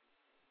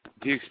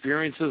the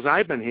experiences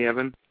I've been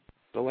having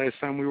the last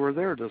time we were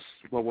there,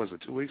 what was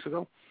it, 2 weeks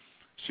ago?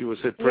 She was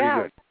hit pretty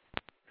good.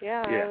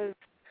 Yeah, I was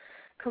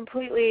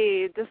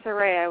completely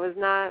disarray. I was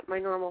not my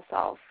normal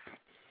self.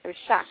 I was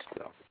shocked.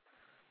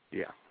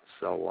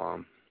 So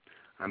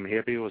I'm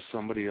happy it was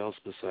somebody else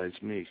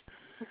besides me.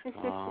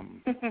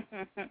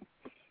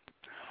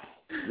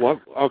 What?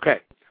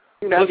 Okay.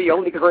 You're not the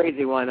only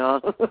crazy one,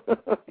 huh?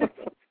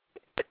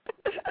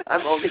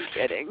 I'm only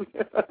kidding.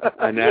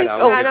 Annette,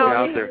 I'll get you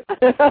out there.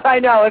 I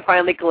know, it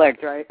finally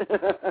clicked, right?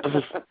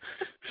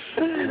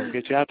 I'll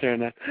get you out there,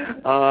 Annette.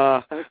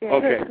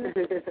 Okay.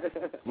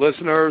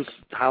 Listeners,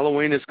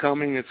 Halloween is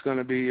coming. It's going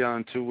to be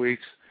in 2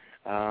 weeks.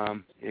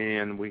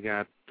 And we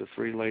got the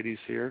three ladies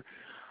here.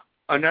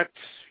 Annette,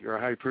 you're a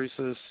high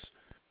priestess,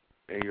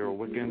 and you're a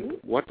Wiccan.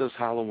 What does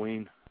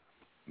Halloween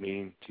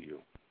mean to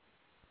you?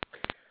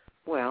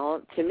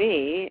 Well, to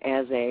me,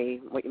 as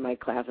what you might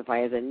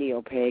classify as a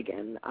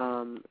neo-pagan,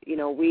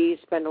 we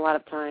spend a lot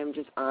of time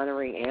just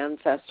honoring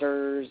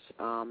ancestors.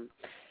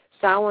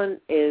 Samhain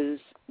is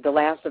the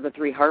last of the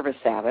three harvest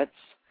Sabbats,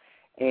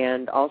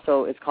 and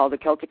also it's called the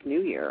Celtic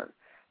New Year.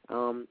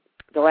 The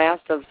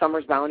last of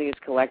summer's bounty is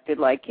collected,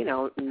 like,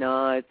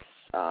 nuts,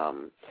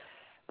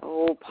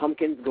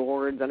 pumpkins,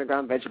 gourds,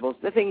 underground vegetables,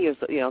 the things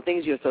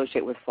you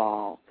associate with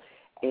fall.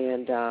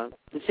 And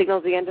it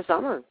signals the end of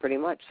summer, pretty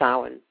much,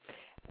 Samhain.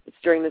 It's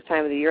during this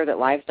time of the year that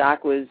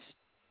livestock was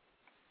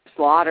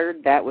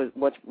slaughtered. That was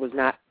what was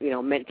not,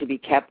 meant to be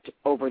kept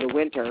over the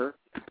winter,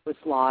 was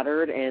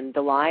slaughtered, and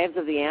the lives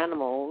of the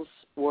animals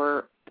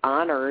were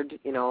honored,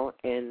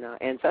 in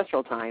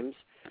ancestral times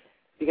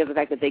because of the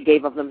fact that they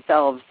gave of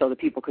themselves so the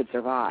people could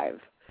survive.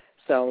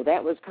 So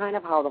that was kind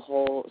of how the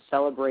whole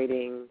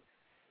celebrating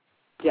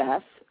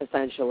death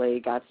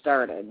essentially got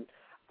started.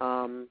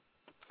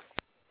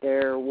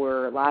 There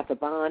were lots of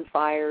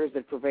bonfires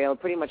that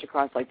prevailed pretty much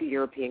across, the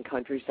European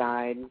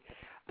countryside.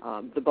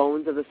 The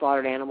bones of the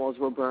slaughtered animals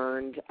were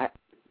burned.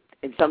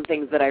 In some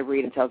things that I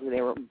read, it tells me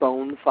they were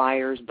bone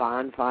fires,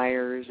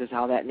 bonfires is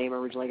how that name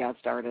originally got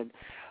started.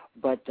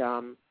 But,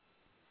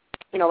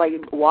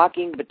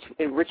 walking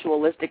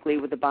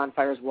ritualistically with the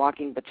bonfires,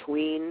 walking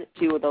between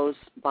two of those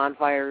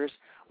bonfires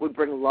would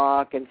bring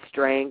luck and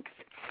strength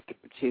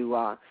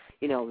to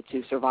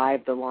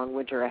survive the long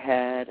winter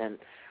ahead. And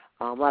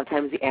a lot of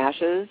times the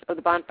ashes of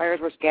the bonfires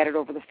were scattered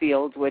over the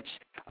fields, which,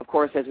 of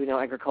course, as we know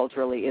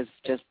agriculturally, is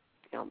just,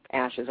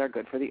 ashes are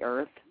good for the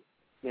earth.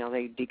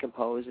 They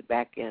decompose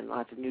back in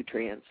lots of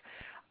nutrients.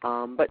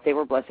 But they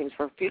were blessings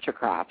for future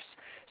crops.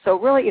 So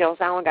really,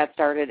 Samhain got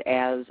started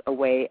as a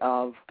way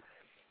of,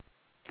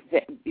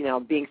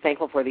 being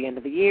thankful for the end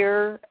of the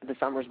year, the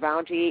summer's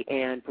bounty,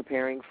 and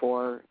preparing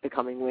for the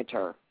coming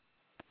winter,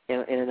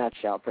 in a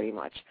nutshell, pretty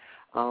much.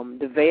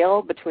 The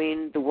veil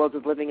between the worlds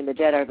of the living and the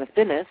dead are the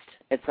thinnest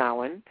at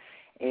Samhain,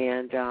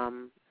 and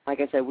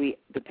like I said,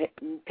 the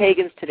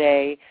pagans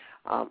today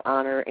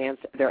honor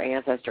their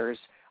ancestors.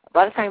 A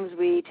lot of times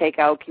we take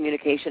out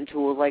communication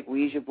tools like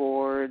Ouija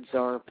boards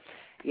or,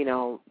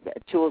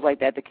 tools like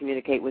that to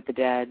communicate with the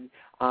dead.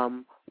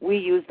 We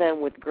use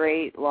them with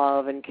great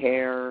love and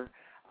care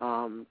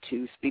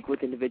to speak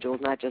with individuals,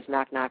 not just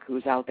knock, knock,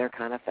 who's out there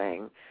kind of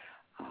thing.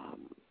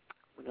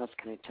 What else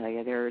can I tell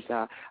you? There's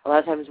a lot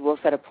of times we'll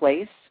set a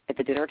place at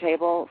the dinner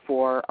table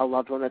for a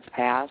loved one that's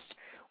passed,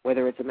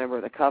 whether it's a member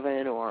of the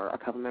coven or a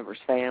coven member's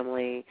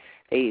family.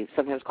 They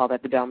sometimes call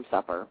that the dumb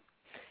supper.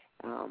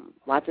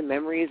 Lots of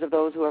memories of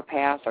those who are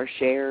passed are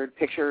shared.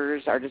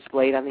 Pictures are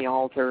displayed on the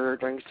altar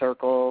during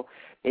circle,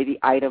 maybe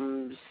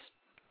items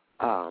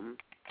of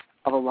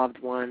a loved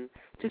one,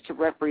 just to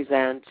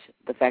represent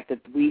the fact that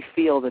we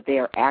feel that they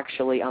are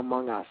actually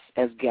among us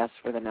as guests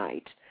for the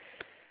night.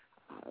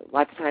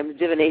 Lots of times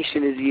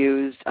divination is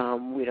used.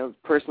 We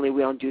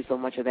don't do so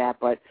much of that,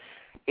 but,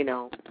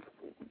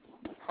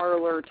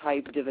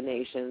 parlor-type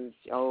divinations,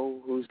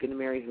 who's going to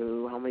marry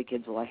who, how many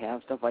kids will I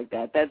have, stuff like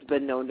that. That's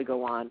been known to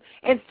go on,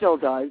 and still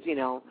does,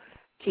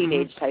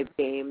 teenage-type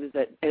games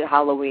at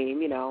Halloween,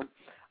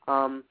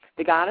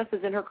 The goddess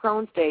is in her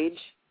crone stage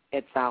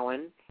at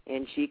Samhain,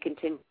 and she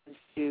continues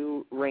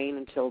to reign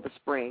until the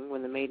spring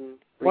when the maiden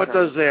returns. What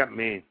does that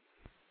mean?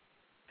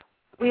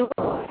 We look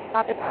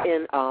at it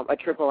in a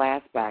triple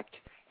aspect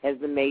as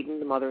the maiden,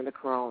 the mother, and the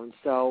crone.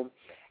 So,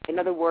 in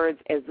other words,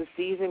 as the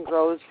season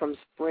grows from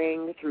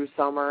spring through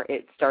summer,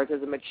 it starts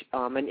as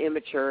an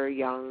immature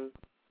young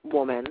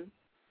woman,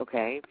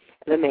 okay,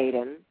 the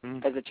maiden,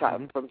 as a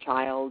child, from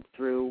child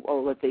through,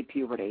 let's say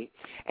puberty,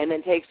 and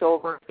then takes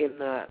over in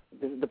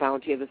the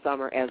bounty of the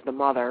summer as the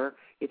mother.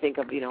 You think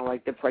of,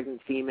 like the pregnant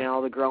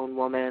female, the grown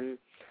woman,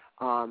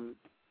 kind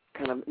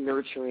of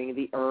nurturing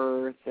the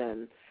earth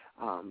and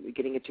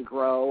getting it to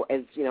grow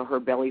as, her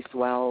belly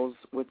swells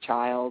with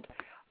child.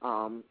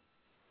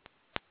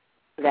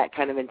 That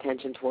kind of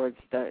intention towards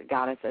the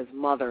goddess as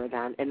mother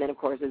then. And then, of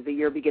course, as the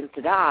year begins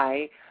to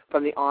die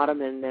from the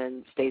autumn and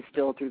then stays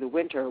still through the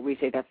winter, we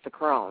say that's the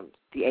crone,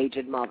 the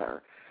aged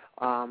mother.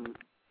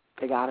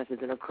 The goddess is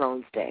in her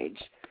crone stage.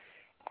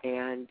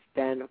 And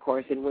then, of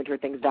course, in winter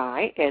things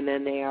die, and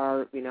then they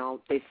are,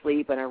 they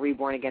sleep and are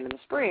reborn again in the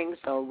spring.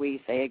 So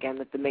we say again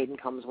that the maiden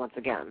comes once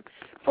again,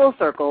 full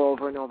circle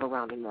over and over,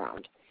 round and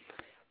round.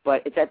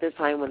 But it's at this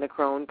time when the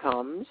crone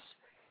comes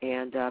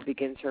and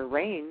begins her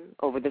reign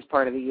over this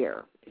part of the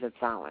year, is at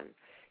Samhain.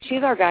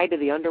 She's our guide to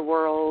the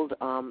underworld.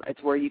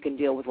 It's where you can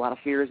deal with a lot of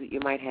fears that you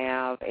might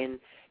have, and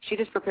she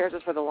just prepares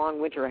us for the long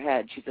winter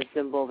ahead. She's a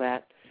symbol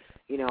that,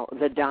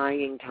 the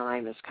dying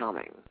time is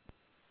coming.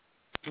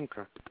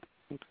 Okay.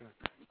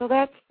 So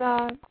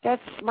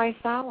that's my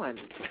Samhain.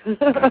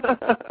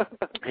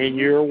 And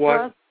you're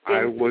what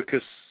I would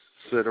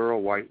consider a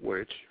white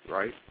witch,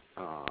 right?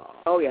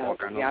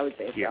 I would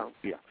say so.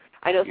 Yeah.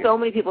 I know so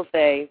many people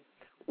say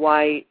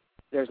white,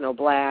 there's no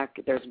black,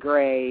 there's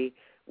gray.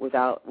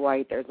 Without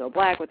white, there's no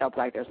black. Without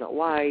black, there's no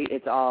white.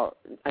 It's all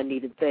a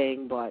needed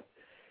thing. But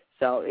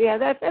so yeah,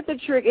 that's a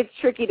trick. It's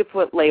tricky to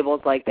put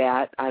labels like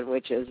that on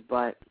witches,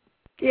 but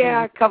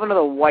yeah, coming to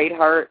the white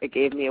heart, it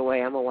gave me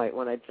away. I'm a white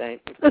one, I'd say.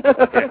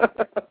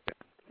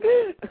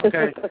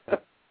 Okay.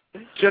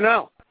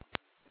 Janelle.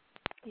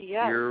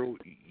 Yeah.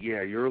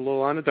 You're a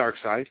little on the dark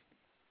side.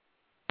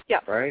 Yeah.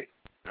 Right?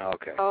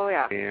 Okay. Oh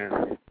yeah.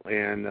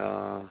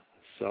 And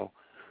so.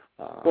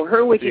 Well,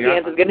 her witchy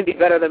dance is going to be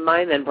better than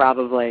mine then,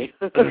 probably.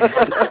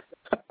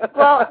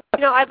 Well,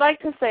 I'd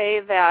like to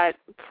say that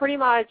pretty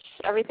much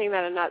everything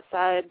that Annette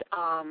said,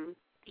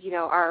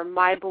 are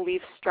my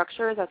belief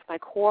structures. That's my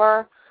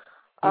core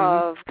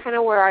of kind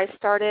of where I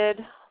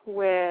started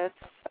with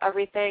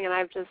everything, and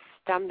I've just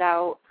stemmed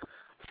out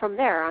from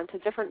there onto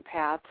different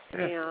paths.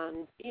 Yeah.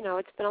 And,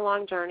 it's been a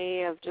long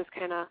journey of just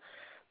kind of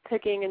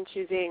picking and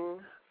choosing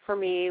for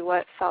me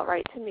what felt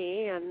right to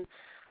me. And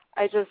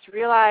I just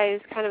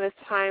realized kind of as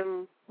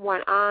time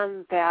went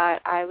on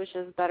that I was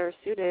just better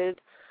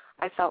suited.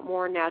 I felt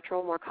more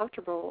natural, more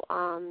comfortable,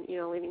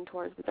 leaning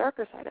towards the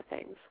darker side of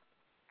things.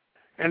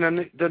 And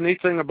then the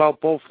neat thing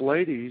about both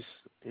ladies,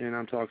 and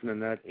I'm talking to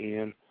Annette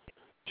and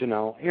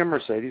Janelle and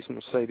Mercedes.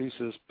 Mercedes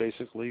is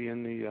basically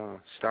in the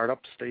startup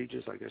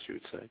stages, I guess you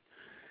would say,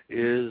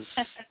 is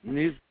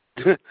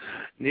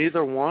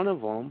neither one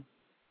of them,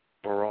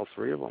 or all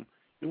three of them,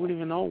 you wouldn't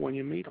even know when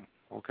you meet them,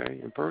 okay,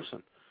 in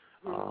person.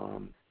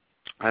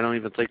 I don't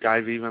even think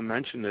I've even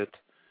mentioned it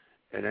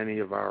at any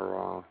of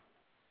our,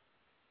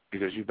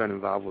 because you've been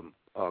involved with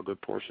a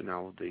good portion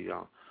now of the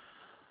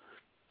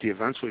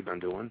events we've been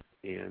doing,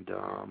 and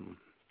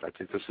I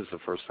think this is the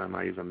first time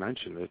I even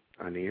mentioned it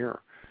on the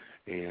air.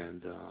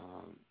 And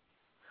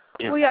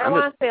I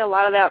want to say a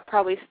lot of that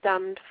probably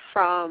stemmed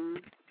from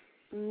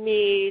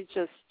me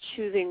just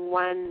choosing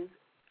when,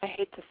 I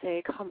hate to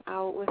say come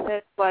out with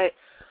it, but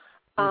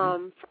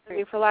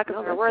for lack of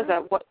better words,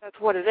 that's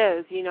what it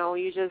is. You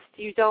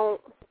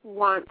don't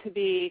want to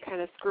be kind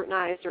of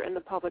scrutinized or in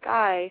the public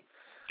eye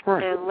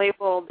and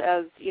labeled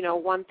as,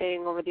 one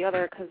thing over the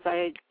other, because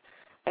I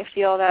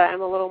feel that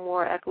I'm a little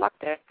more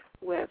eclectic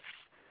with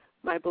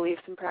my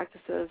beliefs and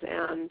practices,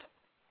 and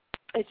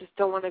I just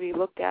don't want to be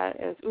looked at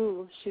as,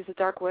 ooh, she's a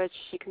dark witch,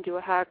 she can do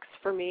a hex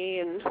for me,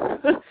 and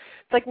it's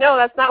like, no,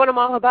 that's not what I'm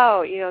all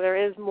about. There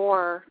is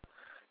more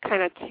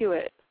kind of to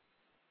it.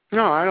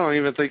 No, I don't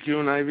even think you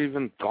and I have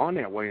even gone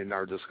that way in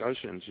our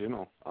discussions,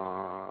 no,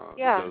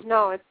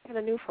 it's kind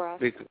of new for us.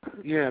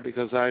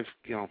 Because I've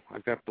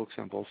got books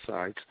on both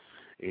sides,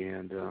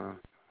 and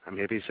I'm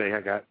happy to say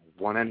I got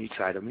one on each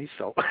side of me,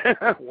 so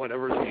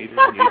whatever's needed.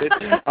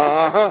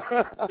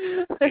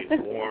 Be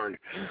warned.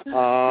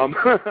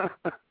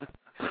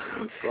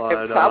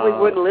 But, probably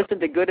wouldn't listen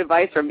to good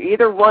advice from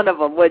either one of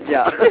them, would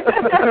you?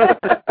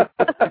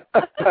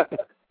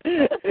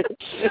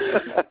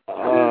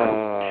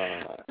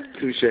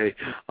 Touche.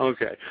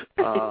 Okay.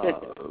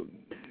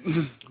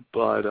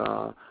 But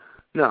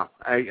no,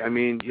 I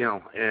mean, you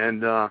know,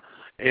 and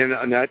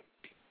Annette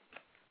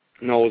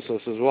knows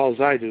this as well as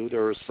I do.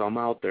 There are some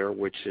out there,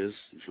 which is,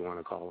 if you want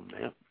to call them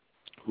that,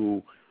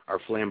 who are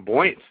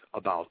flamboyant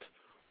about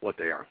what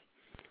they are.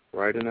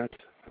 Right, Annette?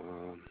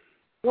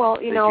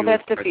 Well, you know,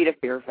 that's defeat a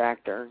fear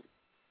factor.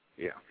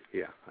 Yeah.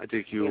 I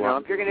think you know,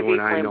 if you're going to be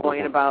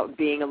flamboyant about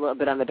being a little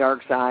bit on the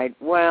dark side,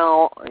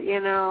 well,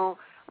 you know,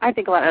 I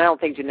think a lot. I don't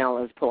think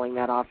Janelle is pulling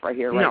that off right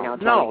here, right now.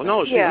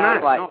 No, she's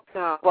not.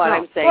 But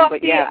I'm saying, well,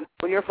 but yeah,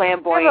 when you're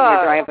flamboyant,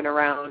 you're driving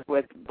around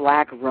with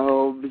black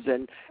robes,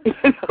 and you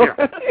know,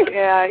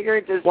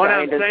 you're just. What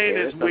I'm saying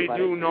is, we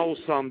do know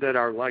some that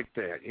are like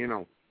that, you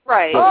know.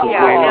 Right.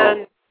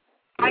 And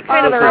I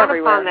kind of frown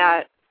upon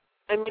that.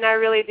 I mean, I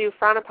really do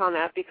frown upon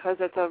that because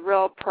it's a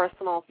real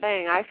personal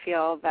thing. I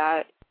feel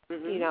that,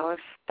 you know, if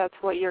that's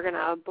what you're going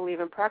to believe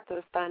and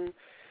practice, then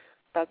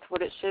that's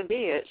what it should be.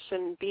 It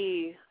shouldn't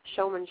be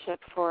showmanship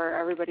for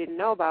everybody to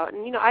know about.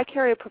 And, you know, I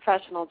carry a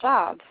professional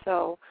job,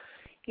 so,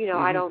 you know,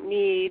 I don't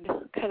need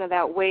kind of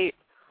that weight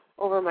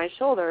over my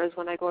shoulders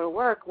when I go to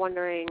work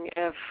wondering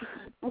if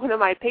one of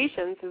my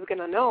patients is going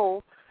to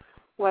know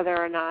whether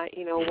or not,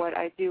 you know, what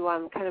I do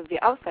on kind of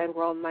the outside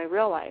world in my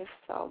real life.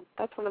 So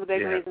that's one of the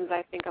big reasons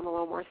I think I'm a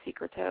little more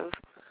secretive.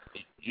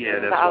 Yeah,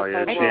 that's why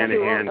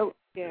Shanahan.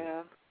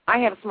 Yeah. I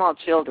have small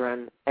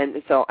children,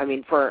 and so, I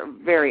mean, for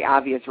very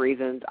obvious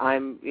reasons,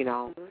 I'm, you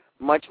know,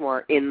 much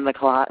more in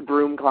the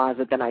broom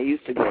closet than I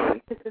used to be.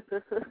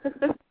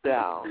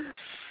 So.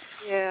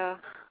 Yeah.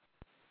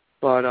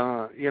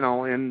 But, you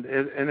know, and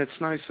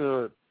it's nice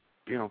to,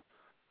 you know,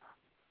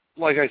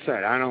 like I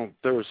said,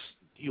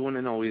 you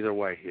wouldn't know either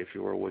way if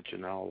you were with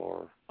Janelle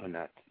or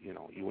Annette. You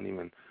know, you wouldn't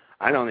even,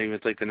 I don't even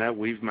think, Annette,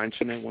 we've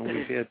mentioned it when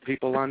we've had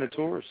people on the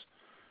tours.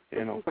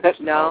 You know.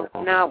 No,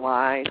 not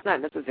why. It's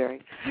not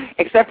necessary.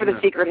 Except for the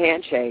secret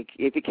handshake.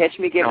 If you catch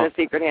me giving a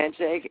secret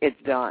handshake, it's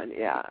done.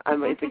 Yeah,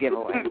 it's a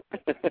giveaway.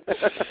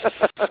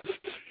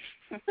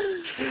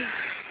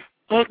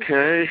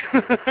 Okay.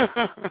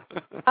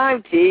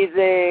 I'm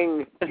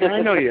teasing. Yeah,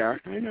 I know you are.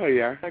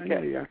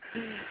 Okay.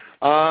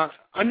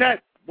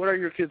 Annette, what are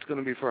your kids going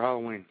to be for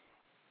Halloween?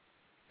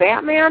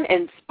 Batman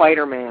and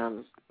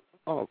Spider-Man.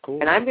 Oh, cool.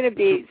 And I'm going to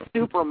be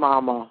Super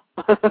Mama.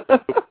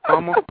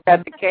 Mama?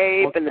 Got the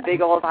cape and the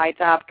big old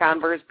high-top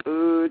Converse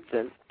boots,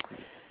 and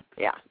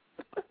yeah.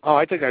 Oh,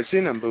 I think I've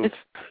seen them boots.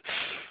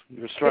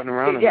 You're strutting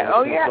around in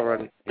those boots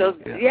already. Those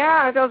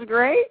are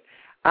great.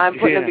 I'm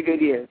putting them to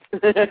good use.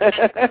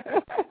 Super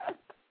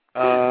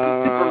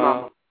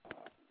Mama.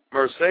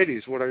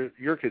 Mercedes, what are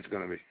your kids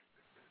going to be?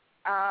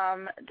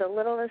 The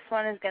littlest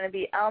one is going to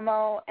be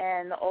Elmo,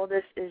 and the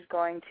oldest is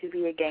going to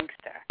be a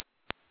gangster.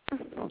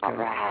 Okay. All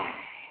right.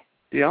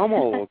 The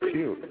Elmo will look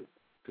cute.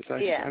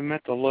 Because I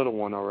met the little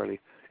one already.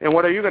 And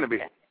what are you going to be?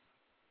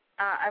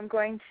 I'm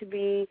going to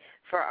be,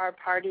 for our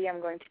party,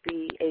 I'm going to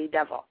be a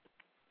devil.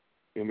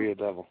 You're going to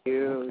be a devil.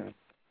 Cute. Okay.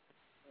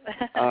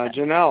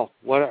 Janelle,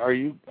 what are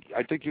you?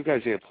 I think you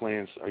guys have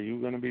plans. Are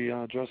you going to be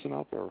dressing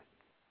up or?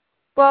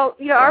 Well,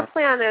 you know, our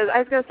plan is, I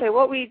was going to say,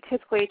 what we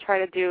typically try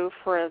to do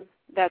for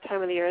that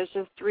time of the year is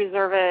just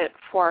reserve it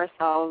for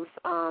ourselves.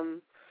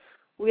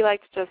 We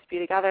like to just be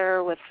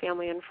together with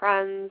family and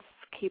friends,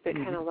 keep it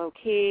kind of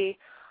low-key.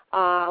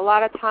 A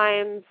lot of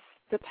times,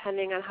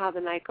 depending on how the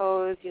night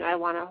goes, you know, I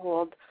want to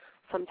hold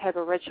some type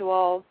of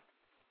ritual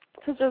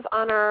to just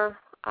honor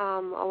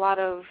a lot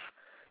of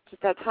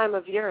just that time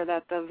of year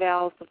that the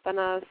veils within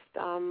us,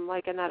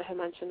 like Annette had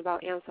mentioned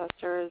about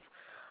ancestors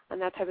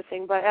and that type of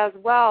thing. But as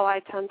well,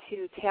 I tend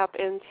to tap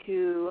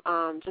into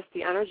just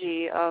the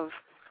energy of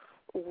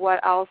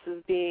what else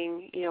is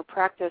being, you know,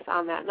 practiced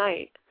on that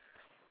night.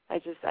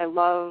 I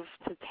love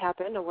to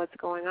tap into what's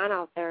going on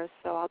out there,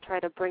 so I'll try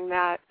to bring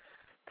that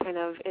kind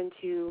of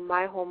into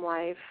my home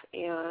life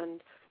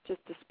and just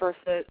disperse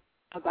it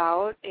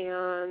about.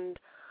 And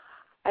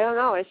I don't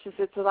know,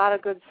 it's a lot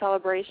of good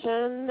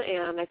celebration,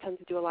 and I tend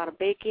to do a lot of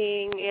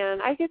baking,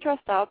 and I get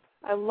dressed up.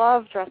 I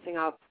love dressing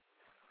up.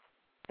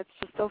 It's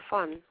just so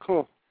fun.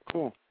 Cool.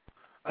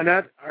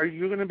 Annette, are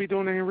you going to be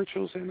doing any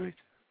rituals that night?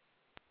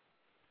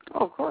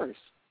 Oh, of course.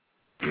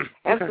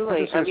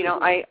 Absolutely. You know,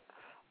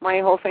 my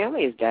whole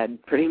family is dead,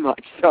 pretty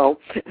much. So,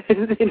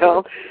 you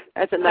know,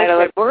 that's a night I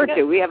look forward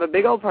to. We have a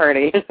big old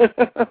party.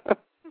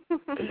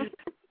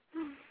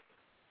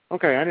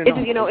 Okay, I didn't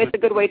know. You know, it's a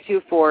good way,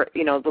 too, for,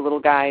 you know, the little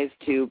guys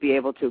to be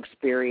able to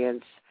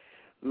experience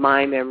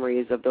my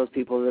memories of those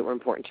people that were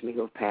important to me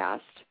who have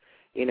passed.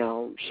 You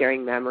know,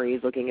 sharing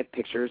memories, looking at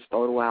pictures,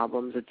 photo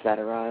albums,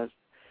 etc.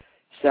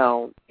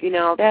 So, you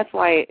know, that's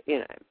why, you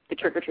know, the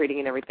trick-or-treating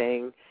and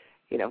everything,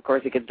 you know, of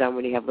course it gets done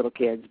when you have little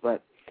kids,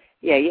 but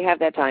yeah, you have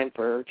that time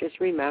for just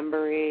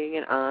remembering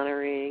and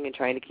honoring and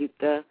trying to keep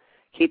the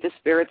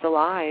spirits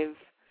alive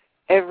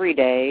every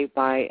day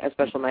by a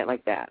special night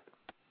like that.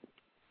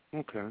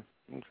 Okay.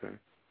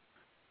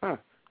 Huh.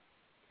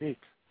 Neat.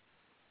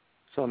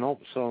 So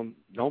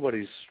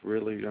nobody's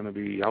really going to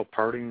be out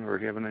partying or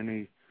having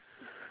any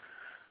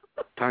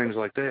times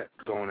like that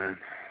going on.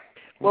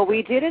 Well,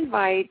 we did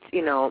invite,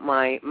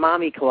 my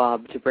mommy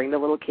club to bring the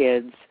little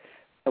kids,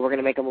 and we're going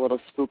to make them a little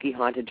spooky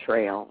haunted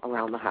trail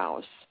around the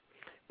house.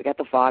 We got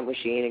the fog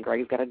machine, and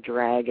Greg's got a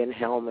dragon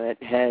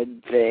helmet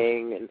head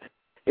thing, and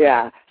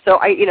yeah. So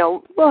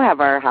we'll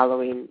have our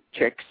Halloween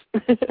tricks.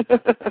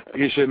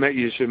 You should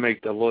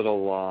make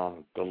the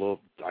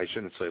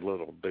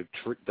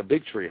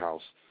big tree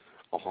house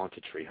a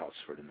haunted tree house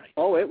for the night.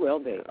 Oh, it will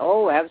be.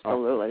 Oh,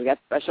 absolutely. We got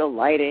special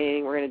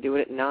lighting. We're going to do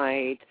it at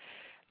night.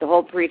 The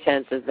whole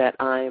pretense is that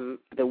I'm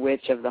the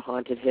witch of the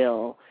haunted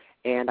hill,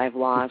 and I've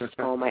lost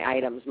all my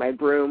items, my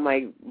broom,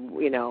 my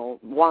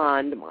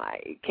wand, my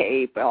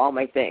cape, all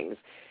my things,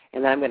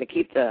 and then I'm going to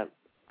keep the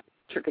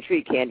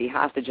trick-or-treat candy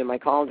hostage in my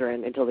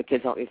cauldron until the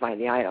kids help me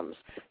find the items.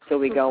 So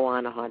we go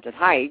on a haunted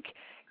hike,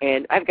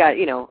 and I've got,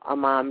 a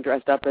mom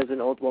dressed up as an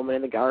old woman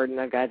in the garden.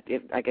 I've got,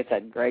 like I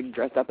said, Greg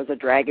dressed up as a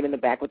dragon in the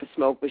back with a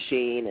smoke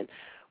machine, and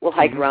we'll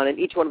hike around, and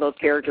each one of those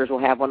characters will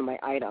have one of my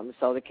items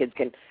so the kids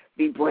can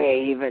be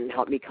brave and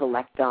help me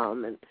collect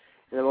them, and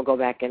then we'll go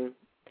back and,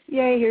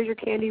 yay, here's your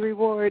candy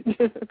reward.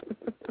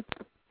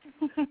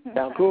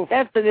 So cool.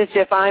 That's the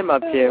mischief I'm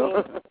up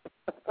to.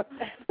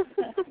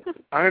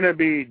 I'm going to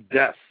be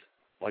death,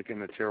 like in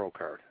the tarot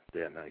card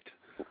that night.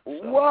 So.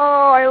 Whoa,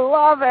 I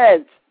love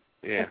it.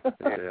 Yeah.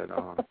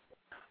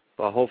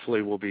 But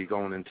hopefully we'll be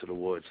going into the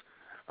woods.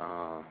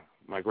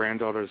 My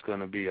granddaughter's going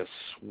to be a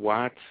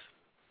SWAT.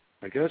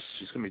 I guess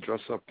she's going to be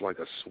dressed up like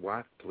a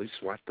police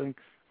SWAT thing.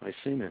 I've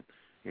seen it.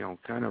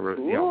 Kind of, this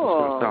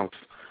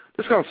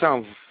is going to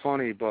sound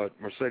funny, but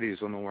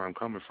Mercedes will know where I'm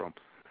coming from.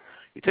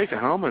 You take the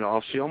helmet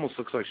off, she almost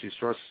looks like she's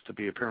dressed to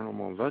be a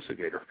paranormal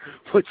investigator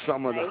with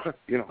some of the,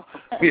 yeah.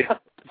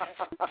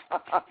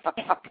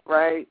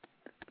 Right.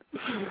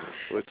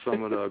 With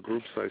some of the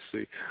groups I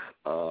see.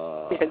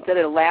 Instead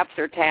of laps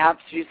or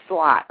taps, she's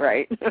SWAT,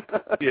 right?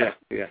 Yeah.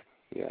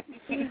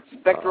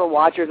 Spectral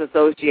Watchers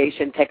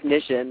Association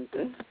technician.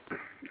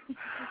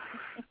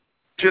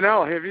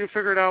 Janelle, have you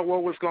figured out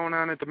what was going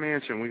on at the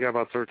mansion? We got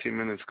about 13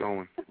 minutes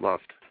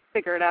left.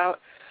 Figure it out.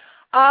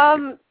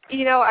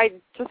 I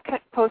just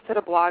posted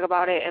a blog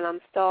about it, and I'm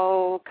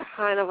still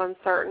kind of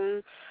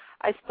uncertain.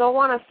 I still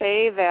want to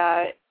say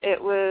that it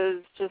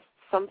was just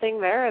something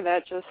there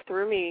that just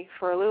threw me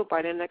for a loop.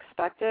 I didn't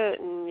expect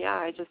it, and yeah,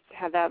 I just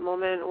had that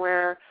moment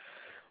where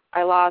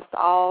I lost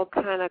all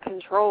kind of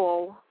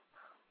control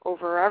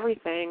over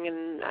everything,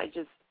 and I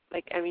just,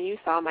 you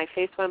saw my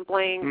face went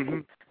blank.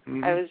 Mm-hmm.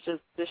 I was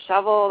just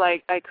disheveled. I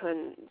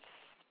couldn't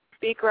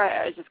speak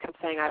right. I just kept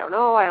saying, I don't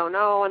know,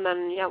 and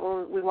then,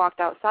 when we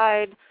walked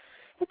outside,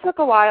 it took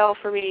a while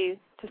for me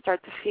to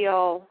start to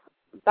feel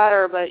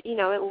better, but,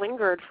 it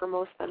lingered for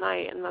most of the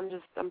night, and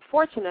I'm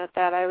fortunate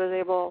that I was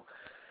able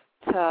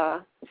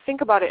to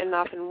think about it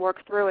enough and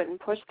work through it and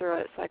push through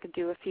it so I could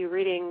do a few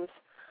readings,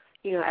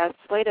 as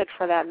slated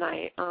for that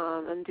night,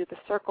 and do the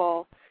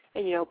circle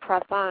and,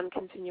 press on,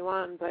 continue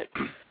on. But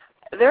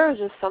there was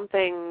just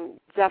something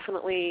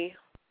definitely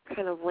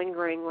kind of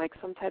lingering, like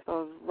some type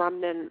of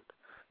remnant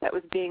that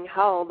was being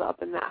held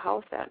up in that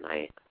house that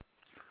night.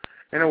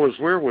 And it was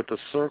weird with the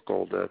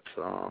circle that,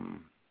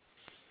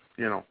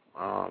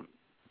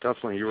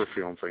 definitely you were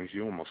feeling things.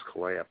 You almost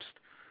collapsed.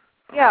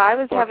 Yeah, I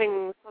was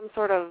having some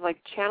sort of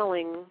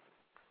channeling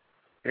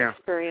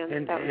experience.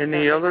 And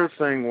the other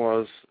thing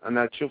was, and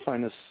that you'll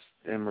find this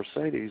in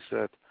Mercedes,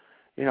 that,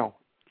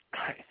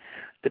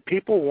 the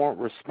people weren't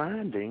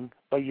responding,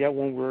 but yet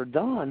when we were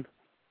done,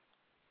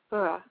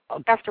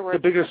 afterwards, the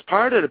biggest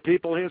part of the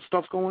people had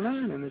stuff going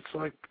on, and it's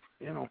like,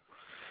 it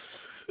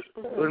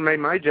would made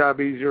my job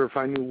easier if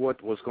I knew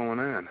what was going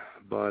on.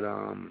 But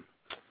and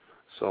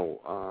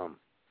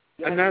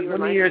that, let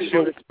me ask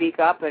you to speak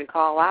up and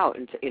call out,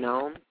 and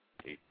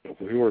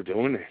we were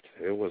doing it.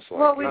 It was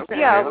like,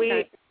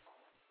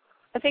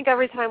 I think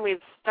every time we've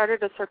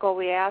started a circle,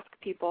 we ask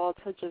people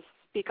to just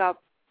speak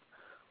up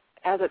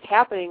as it's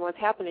happening, what's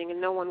happening,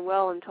 and no one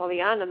will until the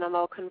end, and then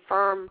they'll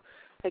confirm,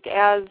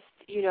 as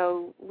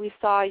we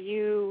saw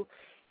your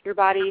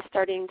body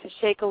starting to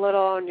shake a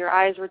little, and your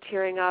eyes were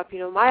tearing up.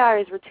 My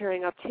eyes were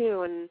tearing up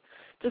too, and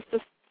just the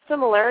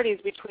similarities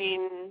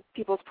between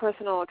people's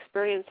personal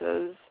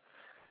experiences,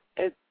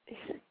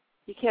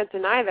 you can't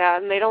deny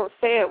that, and they don't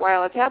say it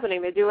while it's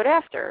happening. They do it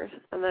after,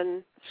 and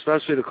then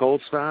especially the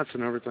cold spots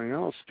and everything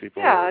else.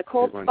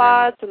 Cold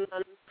spots, and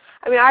then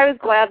I was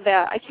glad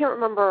that I can't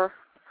remember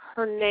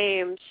her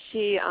name.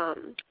 She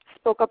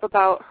spoke up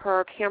about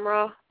her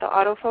camera, the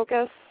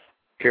autofocus.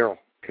 Carol.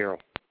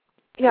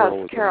 Yes,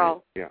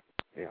 Carol. Yeah.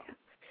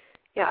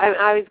 Yeah,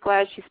 I was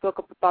glad she spoke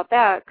up about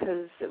that,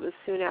 because it was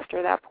soon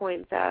after that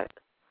point that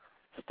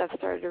stuff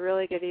started to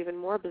really get even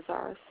more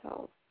bizarre.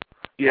 So.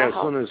 Yeah, as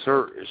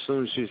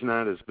soon as she's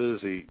not as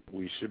busy,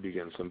 we should be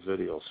getting some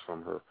videos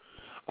from her.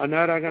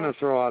 Annette, I'm going to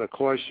throw out a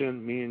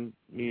question. Me and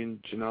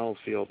Janelle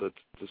feel that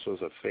this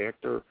was a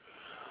factor.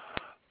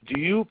 Do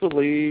you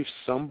believe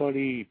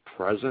somebody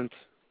present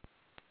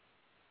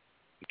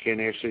can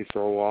actually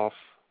throw off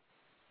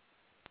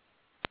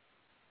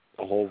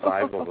the whole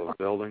vibe of the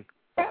building.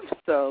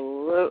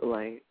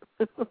 Absolutely.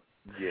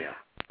 Yeah.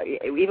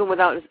 Even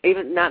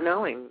not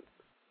knowing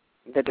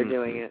that they're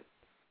doing it.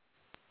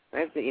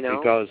 Right?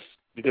 Because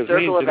the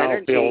circle of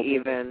energy feel,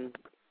 even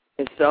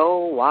is so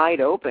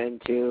wide open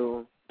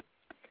to,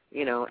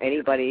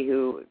 anybody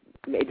who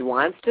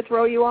wants to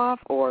throw you off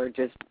or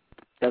just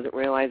doesn't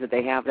realize that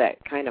they have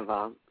that kind of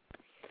a,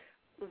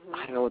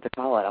 I don't know what to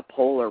call it, a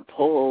polar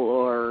pull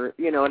or,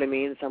 you know what I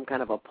mean, some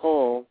kind of a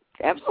pull.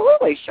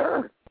 Absolutely,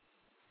 sure.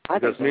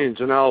 Because me and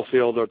Janelle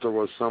feel that there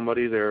was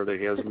somebody there that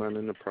hasn't been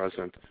in the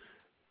present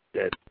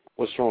that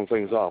was throwing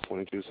things off,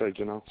 wouldn't you say,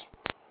 Janelle?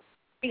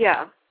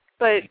 Yeah,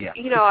 but,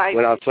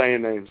 without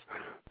saying names,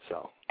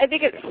 so. I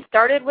think it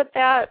started with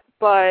that,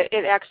 but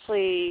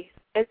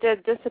it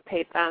did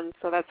dissipate then,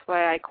 so that's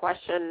why I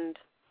questioned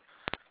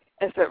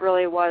if it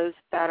really was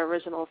that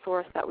original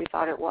source that we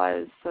thought it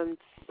was, since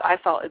I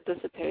felt it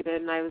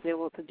dissipated and I was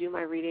able to do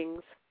my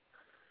readings.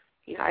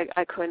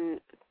 I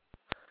couldn't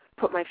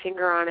put my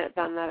finger on it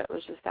then that it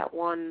was just that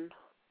one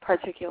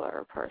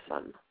particular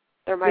person.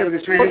 There might have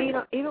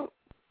been...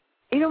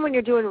 Even when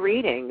you're doing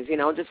readings,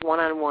 just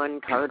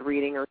one-on-one card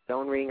reading or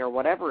stone reading or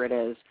whatever it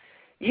is,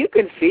 you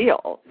can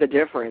feel the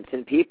difference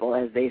in people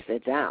as they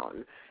sit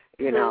down.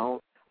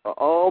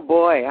 Oh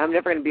boy, I'm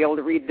never going to be able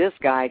to read this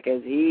guy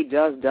because he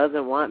just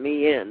doesn't want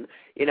me in.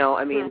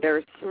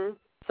 There's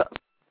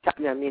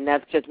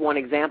that's just one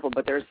example,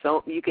 but there's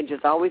you can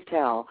just always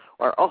tell,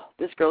 or, oh,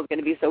 this girl's going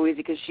to be so easy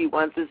because she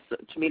wants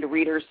me to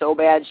read her so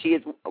bad she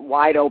is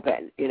wide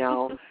open,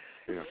 Yeah.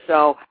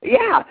 So,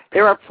 yeah,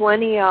 there are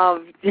plenty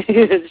of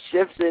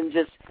shifts in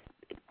just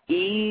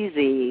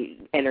easy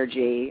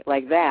energy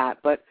like that,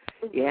 but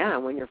yeah,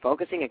 when you're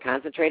focusing and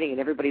concentrating and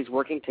everybody's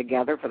working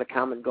together for the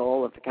common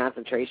goal of the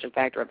concentration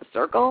factor of the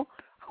circle,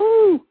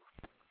 whoo!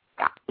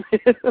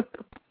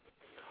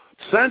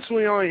 Since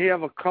we only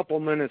have a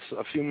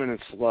few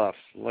minutes left,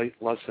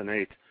 less than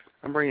 8,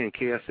 I'm bringing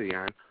Kathy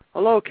on.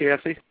 Hello,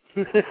 Kathy.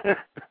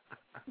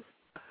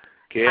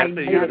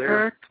 Kathy, I you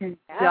there? Can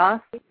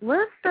just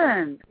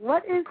listen.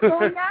 What is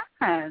going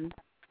on?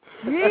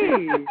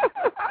 Jeez.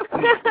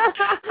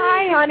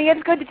 Hi, honey.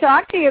 It's good to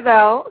talk to you,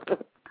 though.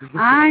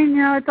 I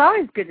know. It's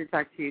always good to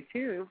talk to you,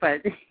 too,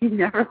 but he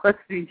never lets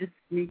me just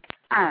sneak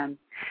on.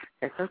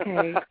 That's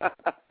okay.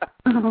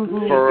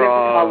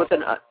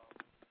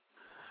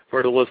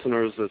 For the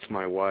listeners, it's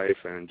my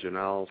wife and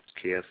Janelle,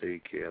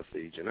 Kathy,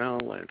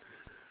 Janelle, and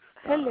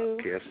hello.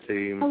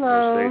 Kathy,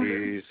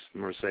 hello.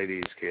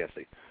 Mercedes,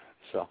 Kathy.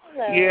 So,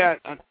 hello.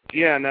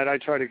 yeah, Annette, I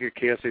try to get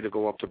Kathy to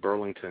go up to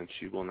Burlington.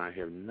 She will not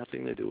have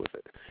nothing to do with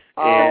it.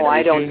 Oh,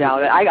 I don't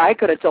doubt it. I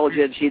could have told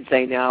you and she'd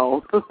say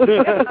no.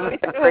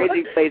 It's a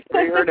crazy place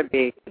for her to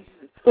be.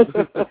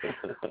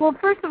 Well,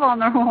 first of all,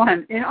 number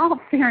one, in all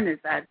fairness,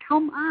 Ed,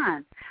 come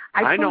on.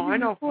 I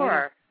know.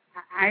 Before.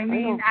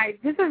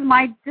 This is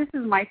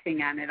my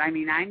thing on it.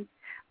 I'm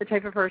the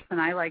type of person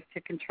I like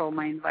to control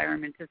my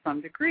environment to some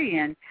degree,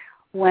 and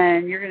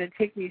when you're going to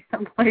take me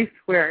someplace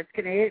where it's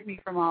going to hit me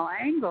from all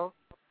angles,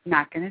 I'm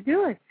not going to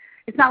do it.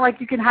 It's not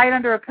like you can hide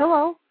under a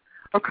pillow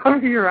or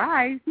cover your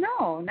eyes.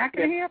 No, not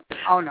going to happen.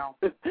 Oh, no.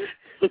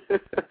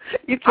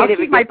 You can't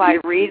even get by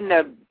reading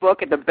a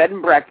book at the bed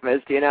and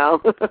breakfast, I know.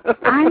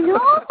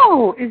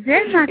 Is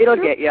that not It'll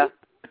true? get you.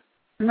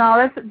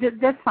 No,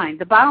 that's fine.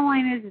 The bottom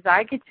line is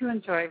I get to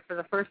enjoy for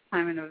the first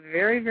time in a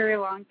very, very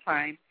long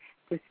time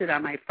to sit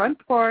on my front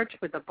porch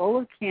with a bowl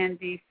of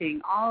candy,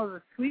 seeing all of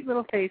the sweet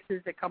little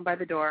faces that come by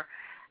the door,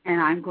 and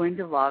I'm going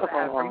to love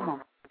every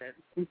moment of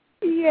it.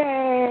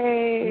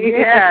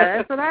 Yay! Yeah,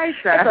 that's what I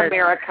said. It's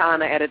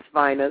Americana at its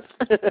finest.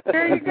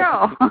 There you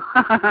go.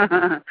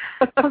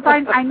 Because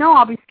I know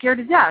I'll be scared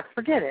to death.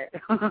 Forget it.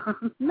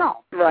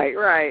 No. Right.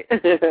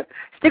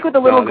 Stick with the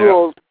little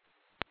ghouls.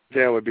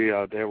 That would be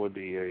a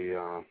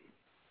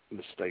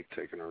mistake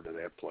taking her to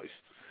that place,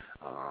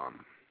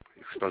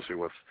 especially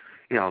with,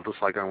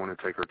 just like I want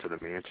to take her to the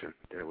mansion.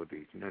 That would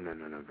be no.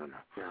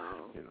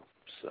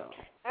 So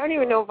I don't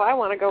even know if I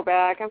want to go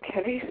back. I'm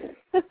kidding.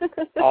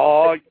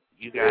 Oh,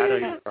 you got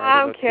it.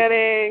 I'm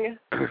kidding.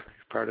 You're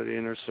part of the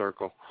inner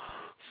circle.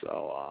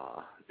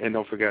 So and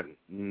don't forget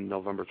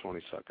November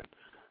 22nd.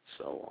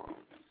 So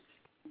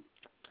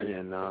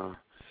and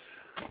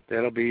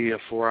that'll be a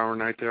 4-hour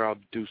night there. I'll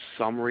do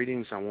some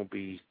readings. I won't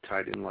be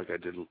tied in like I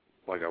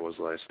was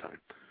last time.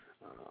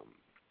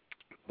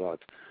 But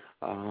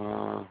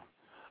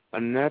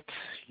Annette,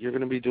 you're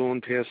going to be doing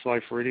past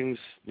life readings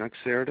next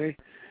Saturday,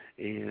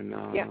 and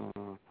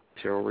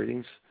tarot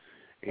readings.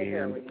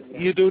 And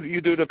you do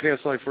the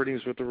past life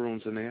readings with the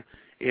runes in there.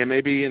 And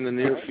maybe in the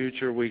near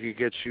future we could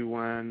get you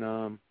on,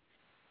 on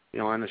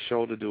the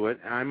show to do it.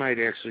 I might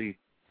actually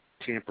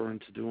tamper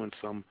into doing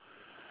some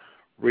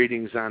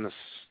readings on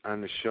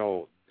the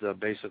show. The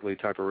basically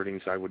type of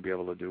readings I would be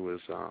able to do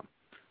is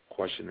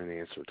question and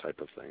answer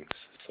type of things.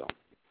 So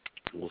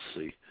we'll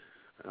see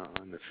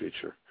in the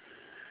future.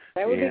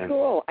 That would be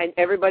cool.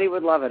 Everybody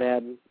would love it,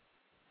 Ed.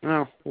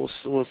 Well,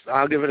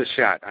 I'll give it a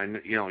shot.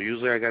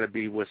 Usually I got to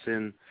be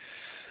within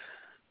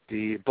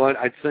But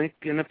I think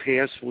in the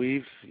past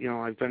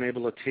I've been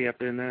able to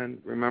tap in.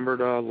 And remember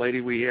the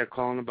lady we had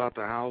calling about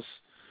the house?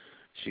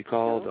 She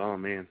called,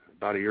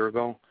 about a year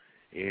ago,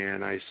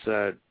 and I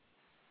said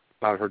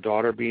about her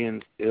daughter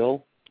being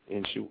ill,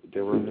 and they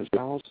were in this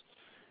house,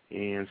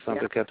 and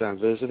something kept on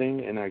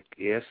visiting, and I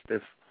asked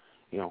if,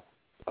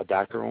 a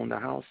doctor owned the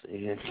house,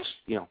 and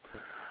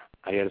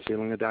I had a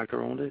feeling a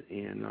doctor owned it,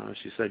 and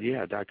she said,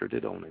 yeah, a doctor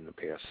did own it in the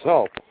past.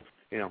 So,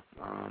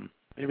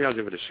 maybe I'll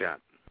give it a shot.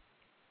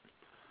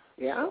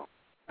 Yeah.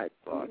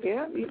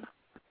 Yeah.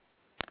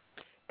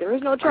 There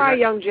is no try,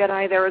 young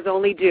Jedi. There is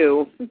only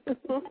do.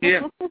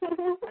 Yeah.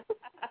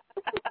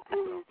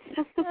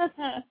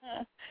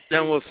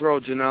 Then we'll throw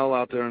Janelle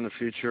out there in the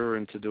future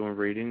into doing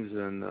readings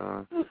and.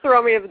 Just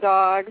throw me at the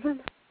dogs.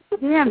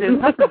 Damn, there's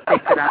nothing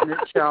sacred on this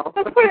show.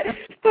 That's what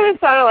it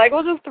sounded like.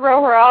 We'll just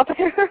throw her out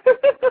there.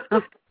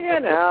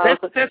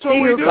 That's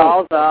what we do.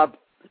 Calls up.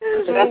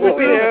 That's what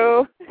we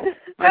do.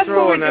 I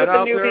throw Annette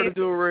out there to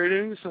do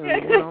readings.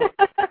 And,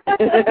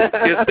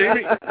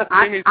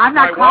 I'm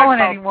not calling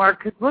anymore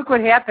because look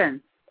what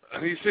happened.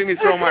 You see me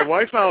throw my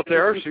wife out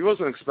there. She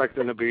wasn't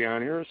expecting to be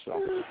on here,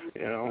 so.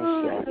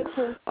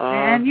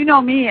 And you know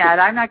me, Ed.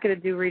 I'm not going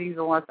to do readings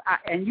unless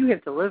and you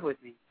have to live with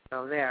me.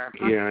 So there.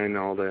 Yeah, I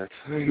know that.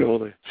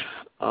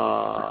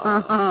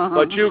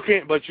 But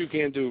you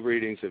can't do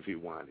readings if you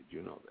wanted,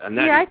 And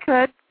yeah, I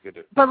could.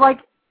 But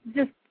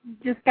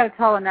just got to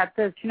tell Annette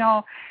this,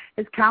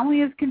 as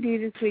calmly as can be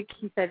this week,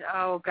 he said,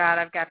 oh, God,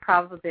 I've got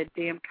problems with that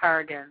damn car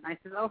again. I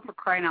said, oh, for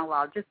crying out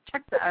loud, just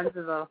check the ends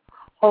of the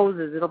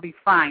hoses. It'll be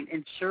fine.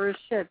 And sure as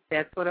shit,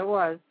 that's what it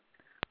was.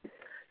 So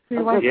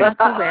your wife's not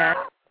so bad.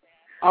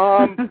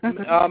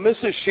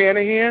 Mrs.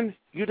 Shanahan,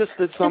 you just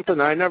did something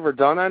I never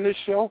done on this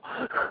show.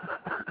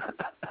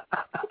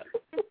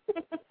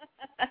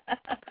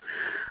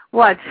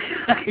 What?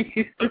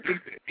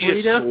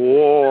 You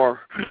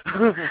swore.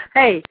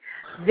 Hey,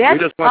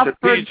 that's up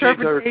for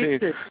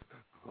interpretation.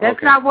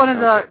 That's not one of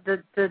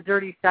the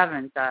dirty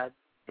seven, Todd.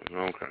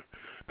 Okay.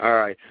 All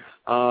right.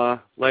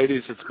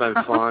 Ladies, it's been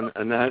fun.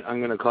 Annette, I'm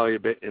going to call you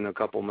in a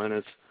couple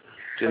minutes.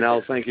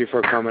 Janelle, thank you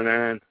for coming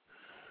in.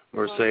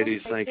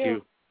 Mercedes, thank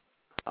you.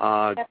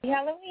 Happy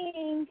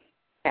Halloween.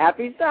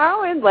 Happy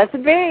Samhain.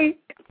 Blessed be.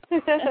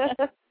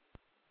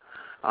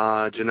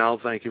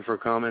 Janelle, thank you for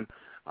coming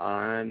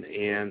on.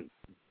 And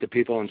the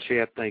people in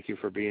chat, thank you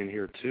for being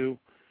here, too.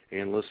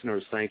 And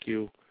listeners, thank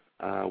you.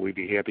 We'd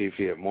be happy if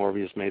you had more of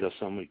you made us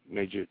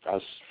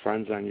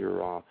friends on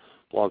your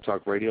Blog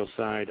Talk Radio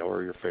side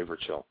or your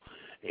favorite show.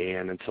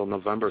 And until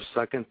November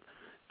 2nd,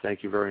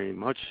 thank you very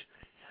much.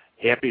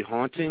 Happy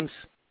hauntings.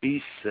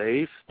 Be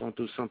safe. Don't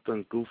do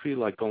something goofy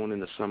like going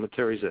into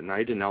cemeteries at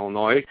night in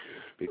Illinois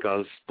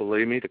because,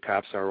 believe me, the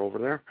cops are over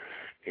there.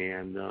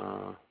 And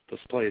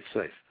just play it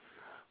safe.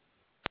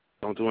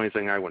 Don't do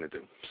anything I want to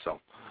do. So,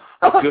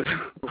 good.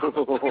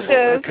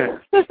 Okay.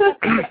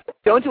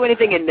 Don't do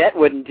anything Annette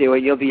wouldn't do,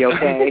 and you'll be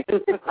okay.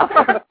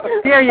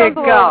 There you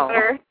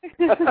go.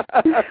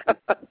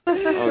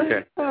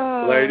 Okay.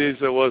 Ladies,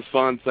 it was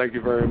fun. Thank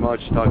you very much.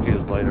 Talk to you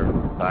later.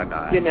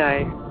 Bye-bye. Good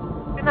night.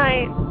 Good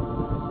night.